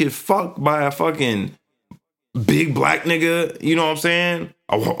wife get fucked by a fucking big black nigga. You know what I'm saying?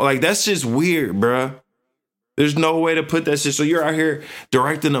 Like, that's just weird, bro. There's no way to put that shit. So you're out here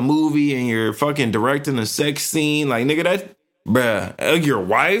directing a movie and you're fucking directing a sex scene. Like, nigga, that, bruh, your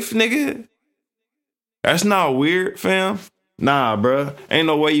wife, nigga? That's not weird, fam. Nah, bro. Ain't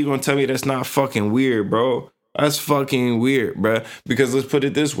no way you gonna tell me that's not fucking weird, bro. That's fucking weird, bro. Because let's put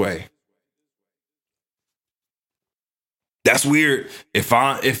it this way. That's weird. If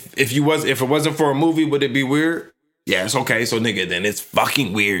it wasn't for a movie, would it be weird? Yeah, it's okay. So nigga, then it's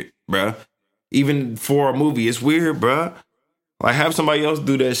fucking weird, bro. Even for a movie, it's weird, bro. Like, have somebody else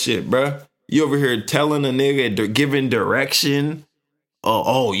do that shit, bro. You over here telling a nigga, giving direction.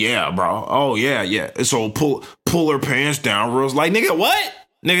 Oh yeah, bro. Oh yeah. So pull her pants down, real. Like, nigga, what?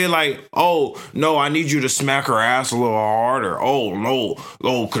 Nigga, like, oh no, I need you to smack her ass a little harder. Oh no,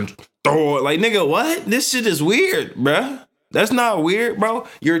 throw it. Like, nigga, what? This shit is weird, bro. That's not weird, bro.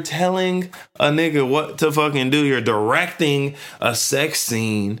 You're telling a nigga what to fucking do. You're directing a sex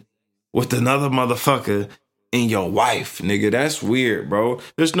scene with another motherfucker and your wife, nigga. That's weird, bro.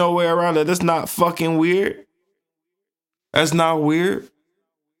 There's no way around it. That's not fucking weird. That's not weird.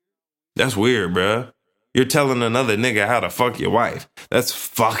 That's weird, bro. You're telling another nigga how to fuck your wife. That's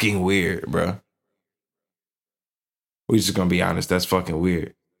fucking weird, bro. We just gonna be honest. That's fucking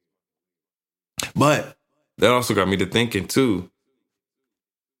weird. But that also got me to thinking too.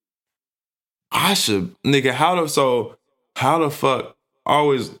 I should, nigga, how the fuck,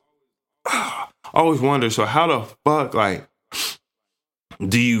 always wonder, so how the fuck, like,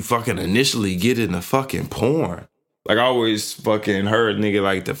 do you fucking initially get into fucking porn? Like, I always fucking heard, nigga,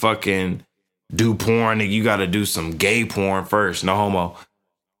 like, to fucking do porn, nigga, you gotta do some gay porn first, no homo.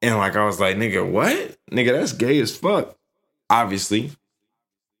 And, like, I was like, nigga, what? Nigga, that's gay as fuck, obviously.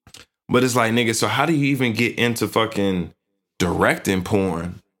 But it's like, nigga, so how do you even get into fucking directing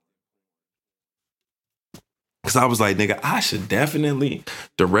porn? Because I was like, nigga, I should definitely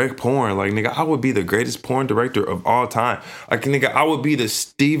direct porn. Like, nigga, I would be the greatest porn director of all time. Like, nigga, I would be the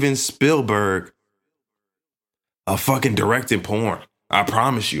Steven Spielberg of fucking directing porn. I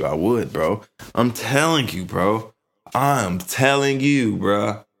promise you I would, bro. I'm telling you, bro. I'm telling you,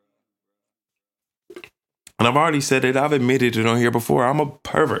 bro. And I've already said it. I've admitted it on here before. I'm a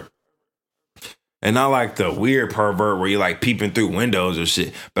pervert. And not like the weird pervert where you're like peeping through windows or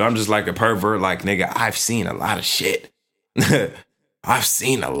shit. But I'm just like a pervert, like, nigga, I've seen a lot of shit. I've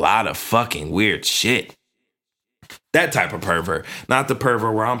seen a lot of fucking weird shit. That type of pervert. Not the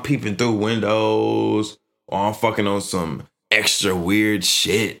pervert where I'm peeping through windows or I'm fucking on some extra weird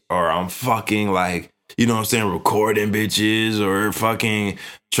shit or I'm fucking like, you know what I'm saying, recording bitches or fucking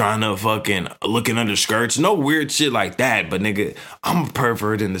trying to fucking looking under skirts. No weird shit like that. But nigga, I'm a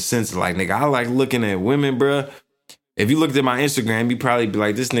pervert in the sense of like, nigga, I like looking at women, bruh. If you looked at my Instagram, you'd probably be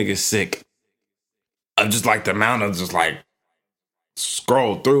like, this nigga's sick. Of just like the amount of just like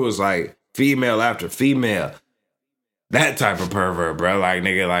scroll through is like female after female. That type of pervert, bro. Like,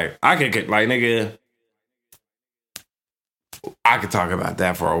 nigga, like I could get like, nigga, I could talk about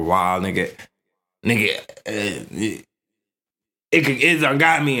that for a while, nigga. Nigga, it done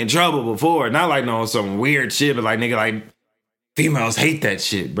got me in trouble before. Not like no some weird shit, but like, nigga, like females hate that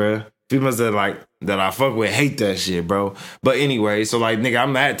shit, bro. Females that I fuck with hate that shit, bro. But anyway, so like, nigga,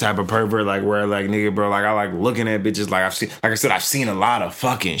 I'm that type of pervert, like where like, nigga, bro, like I like looking at bitches. Like I've seen a lot of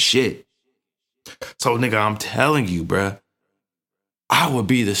fucking shit. So nigga, I'm telling you, bro, I would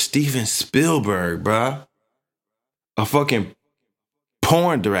be the Steven Spielberg, bro, a fucking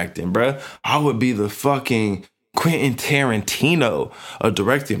porn directing, bro. I would be the fucking Quentin Tarantino of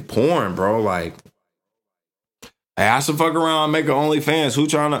directing porn, bro. Like, hey, I should fuck around and make an OnlyFans. Who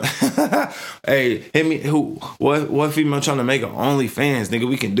trying to? Hey, hit me. Who? What female trying to make an OnlyFans, nigga?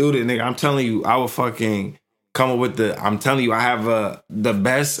 We can do this, nigga. I'm telling you, I will fucking come up with I'm telling you, I have the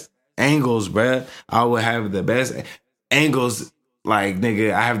best angles, bro. I would have the best angles. Like,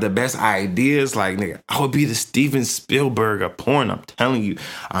 nigga, I have the best ideas. Like, nigga, I would be the Steven Spielberg of porn. I'm telling you,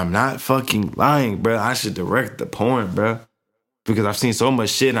 I'm not fucking lying, bro. I should direct the porn, bro. Because I've seen so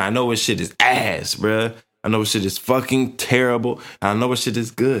much shit and I know what shit is ass, bro. I know what shit is fucking terrible. And I know what shit is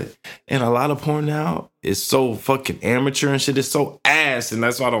good. And a lot of porn now is so fucking amateur and shit is so ass. And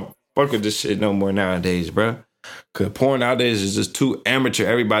that's why I don't fuck with this shit no more nowadays, bro. Because porn nowadays is just too amateur.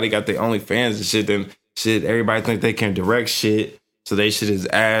 Everybody got their OnlyFans and shit. Then shit, everybody think they can direct shit. So they shit is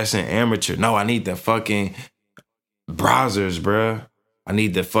ass and amateur. No, I need the fucking browsers, bruh. I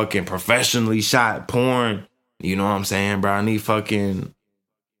need the fucking professionally shot porn. You know what I'm saying, bro? I need fucking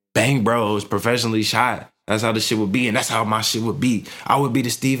Bang Bros professionally shot. That's how the shit would be, and that's how my shit would be. I would be the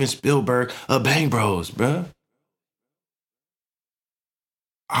Steven Spielberg of Bang Bros, bruh.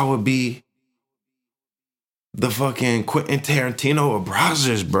 I would be the fucking Quentin Tarantino of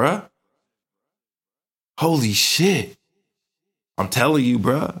browsers, bruh. Holy shit. I'm telling you,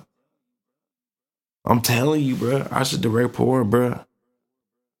 bro. I'm telling you, bro. I should direct porn, bro.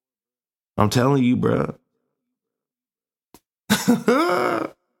 I'm telling you, bro.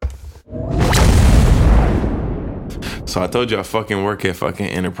 So I told you I fucking work at fucking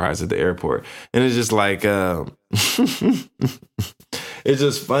Enterprise at the airport. And it's just like, it's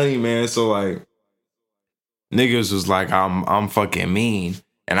just funny, man. So like, niggas was like, I'm fucking mean.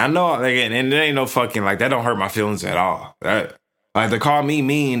 And I know, like, and there ain't no fucking, like, that don't hurt my feelings at all. Like, to call me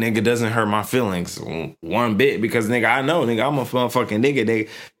mean, nigga, doesn't hurt my feelings one bit because, nigga, I know, nigga, I'm a motherfucking nigga, nigga.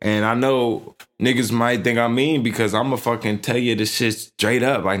 And I know niggas might think I'm mean because I'm gonna fucking tell you this shit straight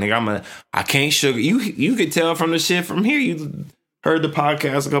up. Like, nigga, I can't sugar. You could tell from the shit from here. heard the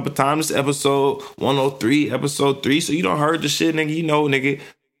podcast a couple times. This episode 103, episode 3. So you done heard the shit, nigga. You know, nigga,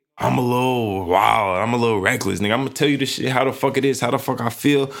 I'm a little wild. I'm a little reckless, nigga. I'm gonna tell you this shit, how the fuck it is, how the fuck I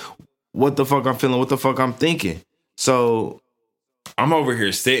feel, what the fuck I'm feeling, what the fuck I'm thinking. So I'm over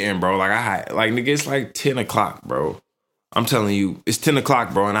here sitting, bro. Nigga, it's like 10 o'clock, bro. I'm telling you, it's 10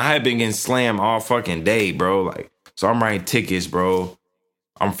 o'clock, bro. And I had been getting slammed all fucking day, bro. Like, so I'm writing tickets, bro.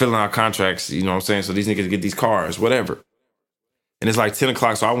 I'm filling out contracts, you know what I'm saying? So these niggas get these cars, whatever. And it's like 10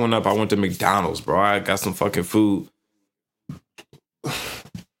 o'clock, so I went to McDonald's, bro. I got some fucking food.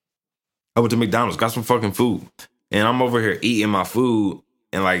 I went to McDonald's, got some fucking food. And I'm over here eating my food.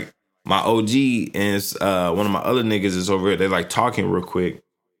 And like my OG and one of my other niggas is over here. They like talking real quick.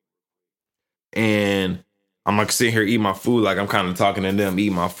 And I'm like sitting here eating my food. Like I'm kind of talking to them,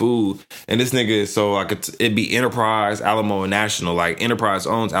 eating my food. And this nigga, so like it'd be Enterprise, Alamo, and National. Like Enterprise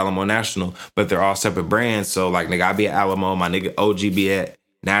owns Alamo National, but they're all separate brands. So like nigga, I be at Alamo, my nigga OG be at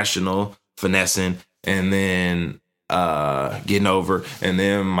National, finessing. And then getting over, and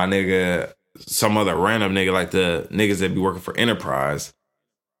then my nigga, some other random nigga, like the niggas that be working for Enterprise,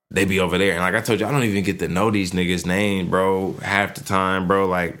 they be over there. And like I told you, I don't even get to know these niggas' name, bro, half the time, bro,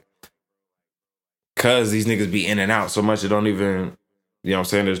 like, cause these niggas be in and out so much it don't even, you know what I'm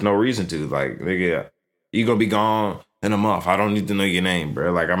saying, there's no reason to. Like, nigga, you gonna be gone in a month. I don't need to know your name,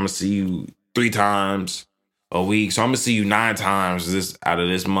 bro. Like, I'm gonna see you 3 times a week, so I'm gonna see you 9 times out of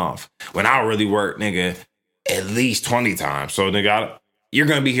this month. When I really work, nigga, at least 20 times. So, nigga, you're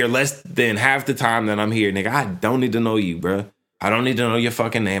going to be here less than half the time that I'm here. Nigga, I don't need to know you, bro. I don't need to know your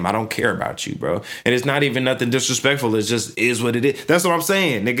fucking name. I don't care about you, bro. And it's not even nothing disrespectful. It just is what it is. That's what I'm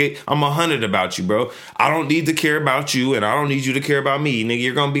saying, nigga. I'm 100 about you, bro. I don't need to care about you, and I don't need you to care about me. Nigga,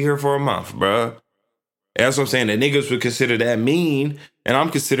 you're going to be here for a month, bro. That's what I'm saying. The niggas would consider that mean, and I'm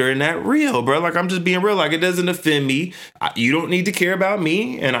considering that real, bro. Like, I'm just being real. Like, it doesn't offend me. You don't need to care about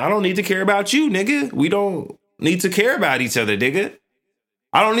me, and I don't need to care about you, nigga. We don't need to care about each other, nigga.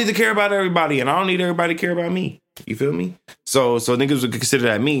 I don't need to care about everybody, and I don't need everybody to care about me. You feel me? So niggas would consider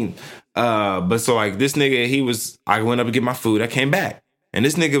that mean. But so, like, this nigga, I went up to get my food. I came back, and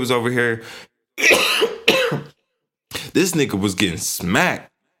this nigga was over here. This nigga was getting smacked.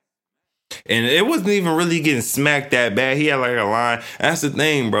 And it wasn't even really getting smacked that bad. He had like a line. That's the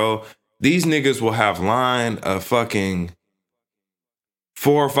thing, bro. These niggas will have line of fucking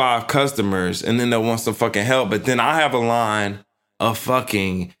 4 or 5 customers, and then they'll want some fucking help. But then I have a line of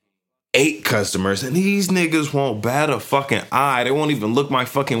fucking 8 customers, and these niggas won't bat a fucking eye. They won't even look my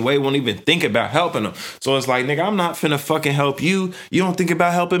fucking way, won't even think about helping them. So it's like, nigga, I'm not finna fucking help you. You don't think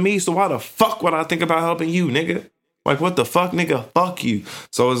about helping me, so why the fuck would I think about helping you, nigga? Like, what the fuck, nigga? Fuck you.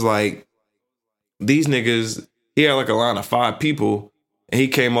 So it's like, these niggas, he had like a line of 5 people, and he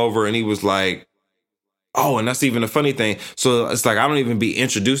came over and he was like, oh, and that's even a funny thing. So it's like, I don't even be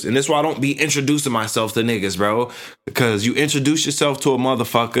introduced. And that's why I don't be introducing myself to niggas, bro. Because you introduce yourself to a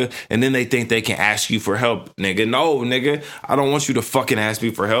motherfucker, and then they think they can ask you for help, nigga. No, nigga, I don't want you to fucking ask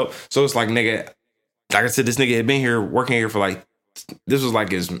me for help. So it's like, nigga, like I said, this nigga had been here, working here for like, this was like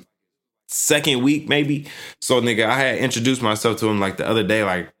his 2nd week, maybe. So, nigga, I had introduced myself to him like the other day,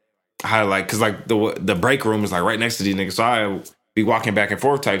 like, I had like, cause like the break room is like right next to these niggas. So I be walking back and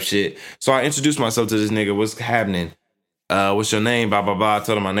forth type shit. So I introduced myself to this nigga. What's happening? What's your name? Blah, blah, blah. I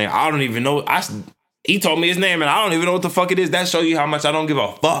told him my name. I don't even know. He told me his name, and I don't even know what the fuck it is. That show you how much I don't give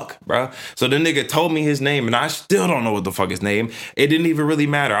a fuck, bro. So the nigga told me his name, and I still don't know what the fuck his name. It didn't even really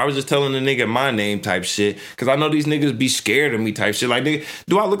matter. I was just telling the nigga my name type shit, because I know these niggas be scared of me type shit. Like, nigga,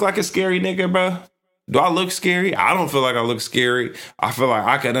 do I look like a scary nigga, bro? Do I look scary? I don't feel like I look scary. I feel like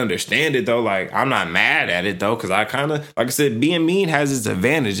I can understand it, though. Like, I'm not mad at it, though, because I kind of, like I said, being mean has its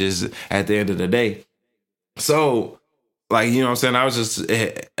advantages at the end of the day. So, like, you know what I'm saying? I was just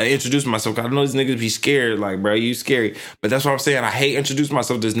introducing myself, because I know these niggas be scared. Like, bro, you scary. But that's what I'm saying. I hate introducing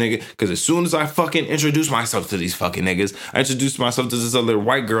myself to this nigga, because as soon as I fucking introduce myself to these fucking niggas, I introduce myself to this other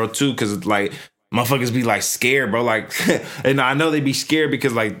white girl, too, because it's like, motherfuckers be like scared, bro. Like, and I know they be scared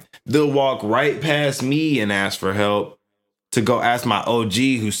because like they'll walk right past me and ask for help to go ask my OG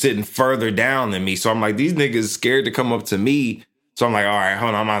who's sitting further down than me. So I'm like, these niggas scared to come up to me. So I'm like, all right,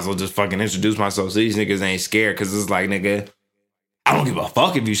 hold on, I might as well just fucking introduce myself so these niggas ain't scared. Cause it's like, nigga, I don't give a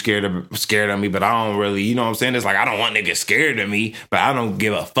fuck if you scared of me, but I don't really, you know what I'm saying? It's like, I don't want niggas scared of me, but I don't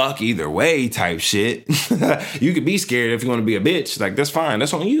give a fuck either way type shit. You could be scared if you want to be a bitch. Like, that's fine.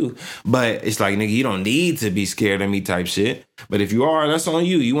 That's on you. But it's like, nigga, you don't need to be scared of me type shit. But if you are, that's on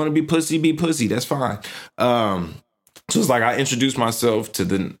you. You want to be pussy. That's fine. So it's like, I introduced myself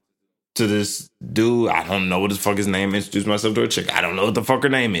to to this dude. I don't know what the fuck his name is. Introduce myself to a chick. I don't know what the fuck her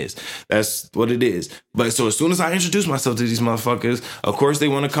name is. That's what it is. But so as soon as I introduce myself to these motherfuckers, of course they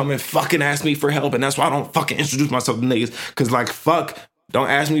want to come and fucking ask me for help. And that's why I don't fucking introduce myself to niggas. Because like, fuck, don't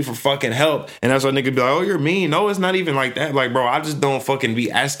ask me for fucking help. And that's why niggas be like, oh, you're mean. No, it's not even like that. Like, bro, I just don't fucking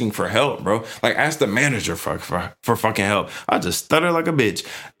be asking for help, bro. Like, ask the manager for fucking help. I just stutter like a bitch.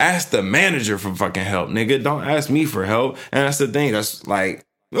 Ask the manager for fucking help, nigga. Don't ask me for help. And that's the thing. That's like,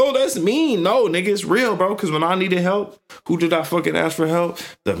 no, that's mean. No, nigga, it's real, bro. Because when I needed help, who did I fucking ask for help?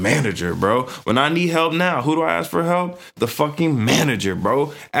 The manager, bro. When I need help now, who do I ask for help? The fucking manager,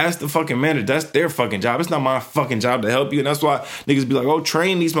 bro. Ask the fucking manager. That's their fucking job. It's not my fucking job to help you. And that's why niggas be like, oh,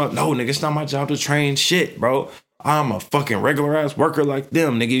 train these motherfuckers. No, nigga, it's not my job to train shit, bro. I'm a fucking regular ass worker like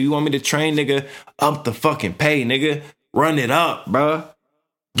them, nigga. You want me to train, nigga? Up the fucking pay, nigga. Run it up, bro.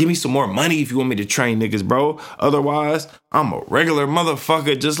 Give me some more money if you want me to train niggas, bro. Otherwise, I'm a regular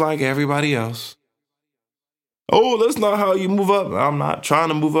motherfucker just like everybody else. Oh, that's not how you move up. I'm not trying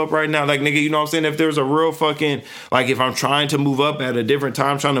to move up right now. Like, nigga, you know what I'm saying? If there's a real fucking, like, if I'm trying to move up at a different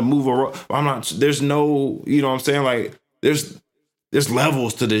time, trying to move, I'm not, there's no, you know what I'm saying? Like, there's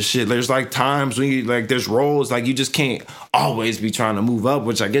levels to this shit. There's like times when you, like, there's roles, like, you just can't always be trying to move up,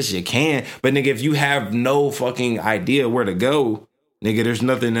 which I guess you can. But, nigga, if you have no fucking idea where to go, nigga, there's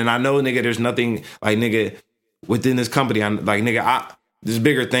nothing. And I know, nigga, there's nothing, like, nigga, within this company. I'm like, nigga, there's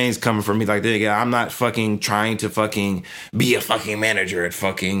bigger things coming from me. Like, nigga, I'm not fucking trying to fucking be a fucking manager at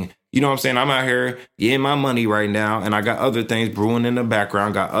fucking, you know what I'm saying? I'm out here getting my money right now. And I got other things brewing in the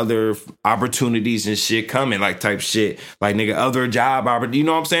background, got other opportunities and shit coming, like, type shit. Like, nigga, other job opportunities. You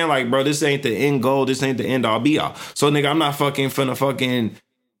know what I'm saying? Like, bro, this ain't the end goal. This ain't the end all be all. So, nigga, I'm not fucking finna fucking,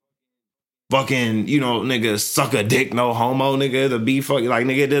 you know, nigga, suck a dick, no homo, nigga, to be fucking, like,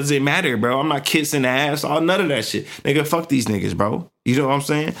 nigga, it doesn't matter, bro. I'm not kissing the ass, all none of that shit. Nigga, fuck these niggas, bro. You know what I'm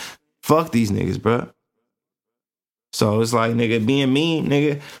saying? Fuck these niggas, bro. So it's like, nigga, being mean,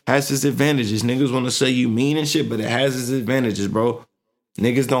 nigga, has its advantages. Niggas want to say you mean and shit, but it has its advantages, bro.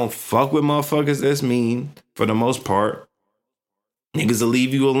 Niggas don't fuck with motherfuckers that's mean, for the most part. Niggas will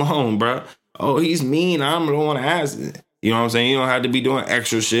leave you alone, bro. Oh, he's mean, I'm the one to ask it. You know what I'm saying? You don't have to be doing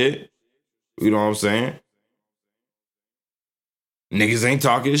extra shit. You know what I'm saying? Niggas ain't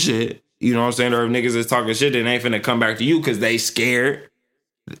talking shit. You know what I'm saying? Or if niggas is talking shit, then they ain't finna come back to you because they scared.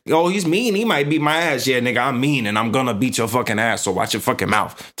 Oh, he's mean. He might beat my ass. Yeah, nigga, I'm mean and I'm gonna beat your fucking ass. So watch your fucking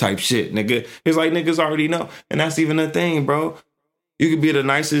mouth type shit, nigga. It's like niggas already know. And that's even a thing, bro. You could be the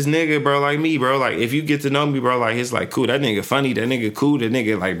nicest nigga, bro, like me, bro. Like, if you get to know me, bro, like, it's like, cool, that nigga funny, that nigga cool, that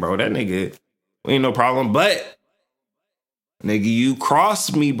nigga, like, bro, that nigga ain't no problem. But nigga, you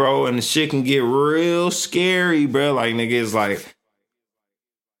cross me, bro, and the shit can get real scary, bro. Like, nigga, it's like,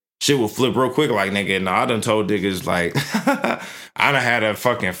 shit will flip real quick. Like, nigga, I done told niggas, like, I done had a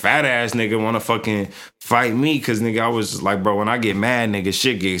fucking fat ass nigga want to fucking fight me because, nigga, I was just like, bro, when I get mad, nigga,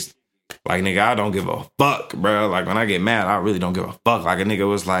 shit gets, like, nigga, I don't give a fuck, bro. Like, when I get mad, I really don't give a fuck. Like, a nigga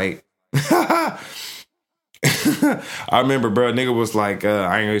was like, I remember, bro, nigga was like,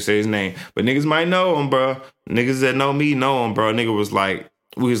 I ain't gonna say his name, but niggas might know him, bro. Niggas that know me know him, bro. Nigga was like,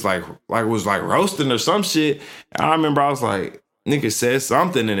 was roasting or some shit. And I remember I was like, nigga said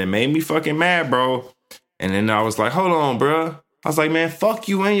something and it made me fucking mad, bro. And then I was like, hold on, bro. I was like, man, fuck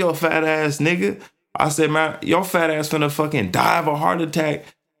you and your fat ass, nigga. I said, man, your fat ass finna fucking die of a heart attack.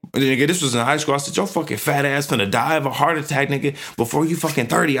 Nigga, this was in high school. I said, your fucking fat ass finna die of a heart attack, nigga, before you fucking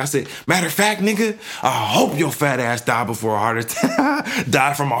 30. I said, matter of fact, nigga, I hope your fat ass die before a heart attack.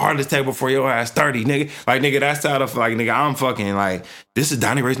 Die from a heart attack before your ass 30, nigga. Like, nigga, that's how the, like, nigga, I'm fucking, like, this is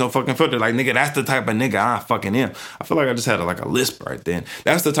Donnie Ray's No Fucking Filter. Like, nigga, that's the type of nigga I fucking am. I feel like I just had a lisp right then.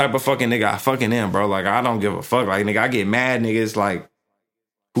 That's the type of fucking nigga I fucking am, bro. Like, I don't give a fuck. Like, nigga, I get mad, nigga. It's like,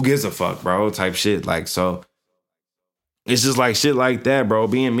 who gives a fuck, bro? Type shit. Like, so it's just like shit like that, bro.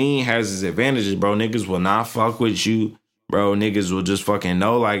 Being mean has its advantages, bro. Niggas will not fuck with you, bro. Niggas will just fucking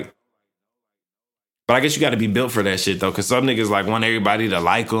know, like. But I guess you got to be built for that shit, though, because some niggas, like, want everybody to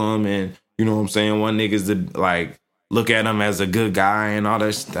like them, and, you know what I'm saying? One niggas to, like, look at him as a good guy and all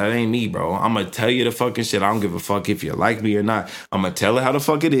that. That ain't me, bro. I'm going to tell you the fucking shit. I don't give a fuck if you like me or not. I'm going to tell it how the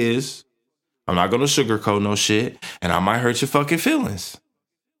fuck it is. I'm not going to sugarcoat no shit, and I might hurt your fucking feelings.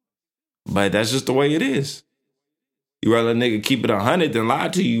 But that's just the way it is. You rather a nigga keep it 100 than lie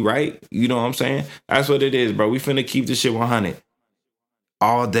to you, right? You know what I'm saying? That's what it is, bro. We finna keep this shit 100.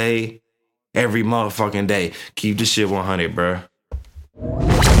 All day, every motherfucking day. Keep this shit 100, bro.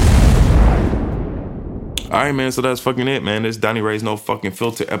 All right, man. So that's fucking it, man. This Donnie Ray's No Fucking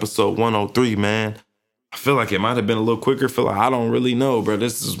Filter, episode 103, man. I feel like it might have been a little quicker. I feel like I don't really know, bro.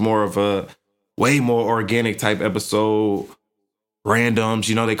 This is more of a way more organic type episode. randoms.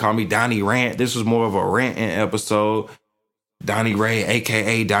 You know, they call me Donnie Rant. This was more of a ranting episode. Donnie Ray,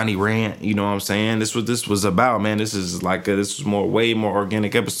 aka Donnie Rant. You know what I'm saying? This was about, man. This was way more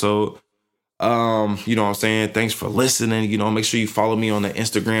organic episode. You know what I'm saying? Thanks for listening. You know, make sure you follow me on the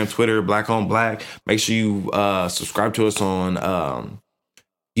Instagram, Twitter, Black on Black. Make sure you subscribe to us on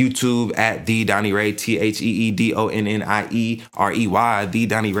YouTube at The Donnie Ray, TheeDonnieRey, The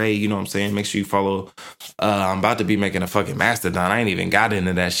Donnie Ray. You know what I'm saying? Make sure you follow. I'm about to be making a fucking Mastodon. I ain't even got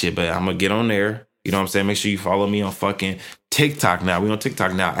into that shit, but I'm gonna get on there. You know what I'm saying? Make sure you follow me on fucking TikTok now. We on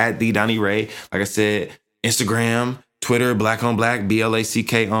TikTok now at The Donnie Ray. Like I said, Instagram, Twitter, Black on Black,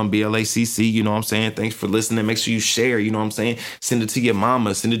 BLACK on BLACC. You know what I'm saying? Thanks for listening. Make sure you share. You know what I'm saying? Send it to your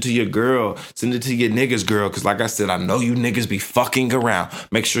mama. Send it to your girl. Send it to your niggas, girl. Because like I said, I know you niggas be fucking around.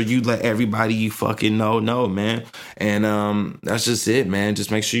 Make sure you let everybody you fucking know, man. And that's just it, man. Just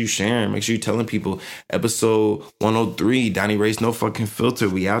make sure you sharing. Make sure you telling people. Episode 103, Donnie Ray's No Fucking Filter.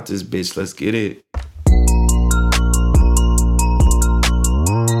 We out this bitch. Let's get it.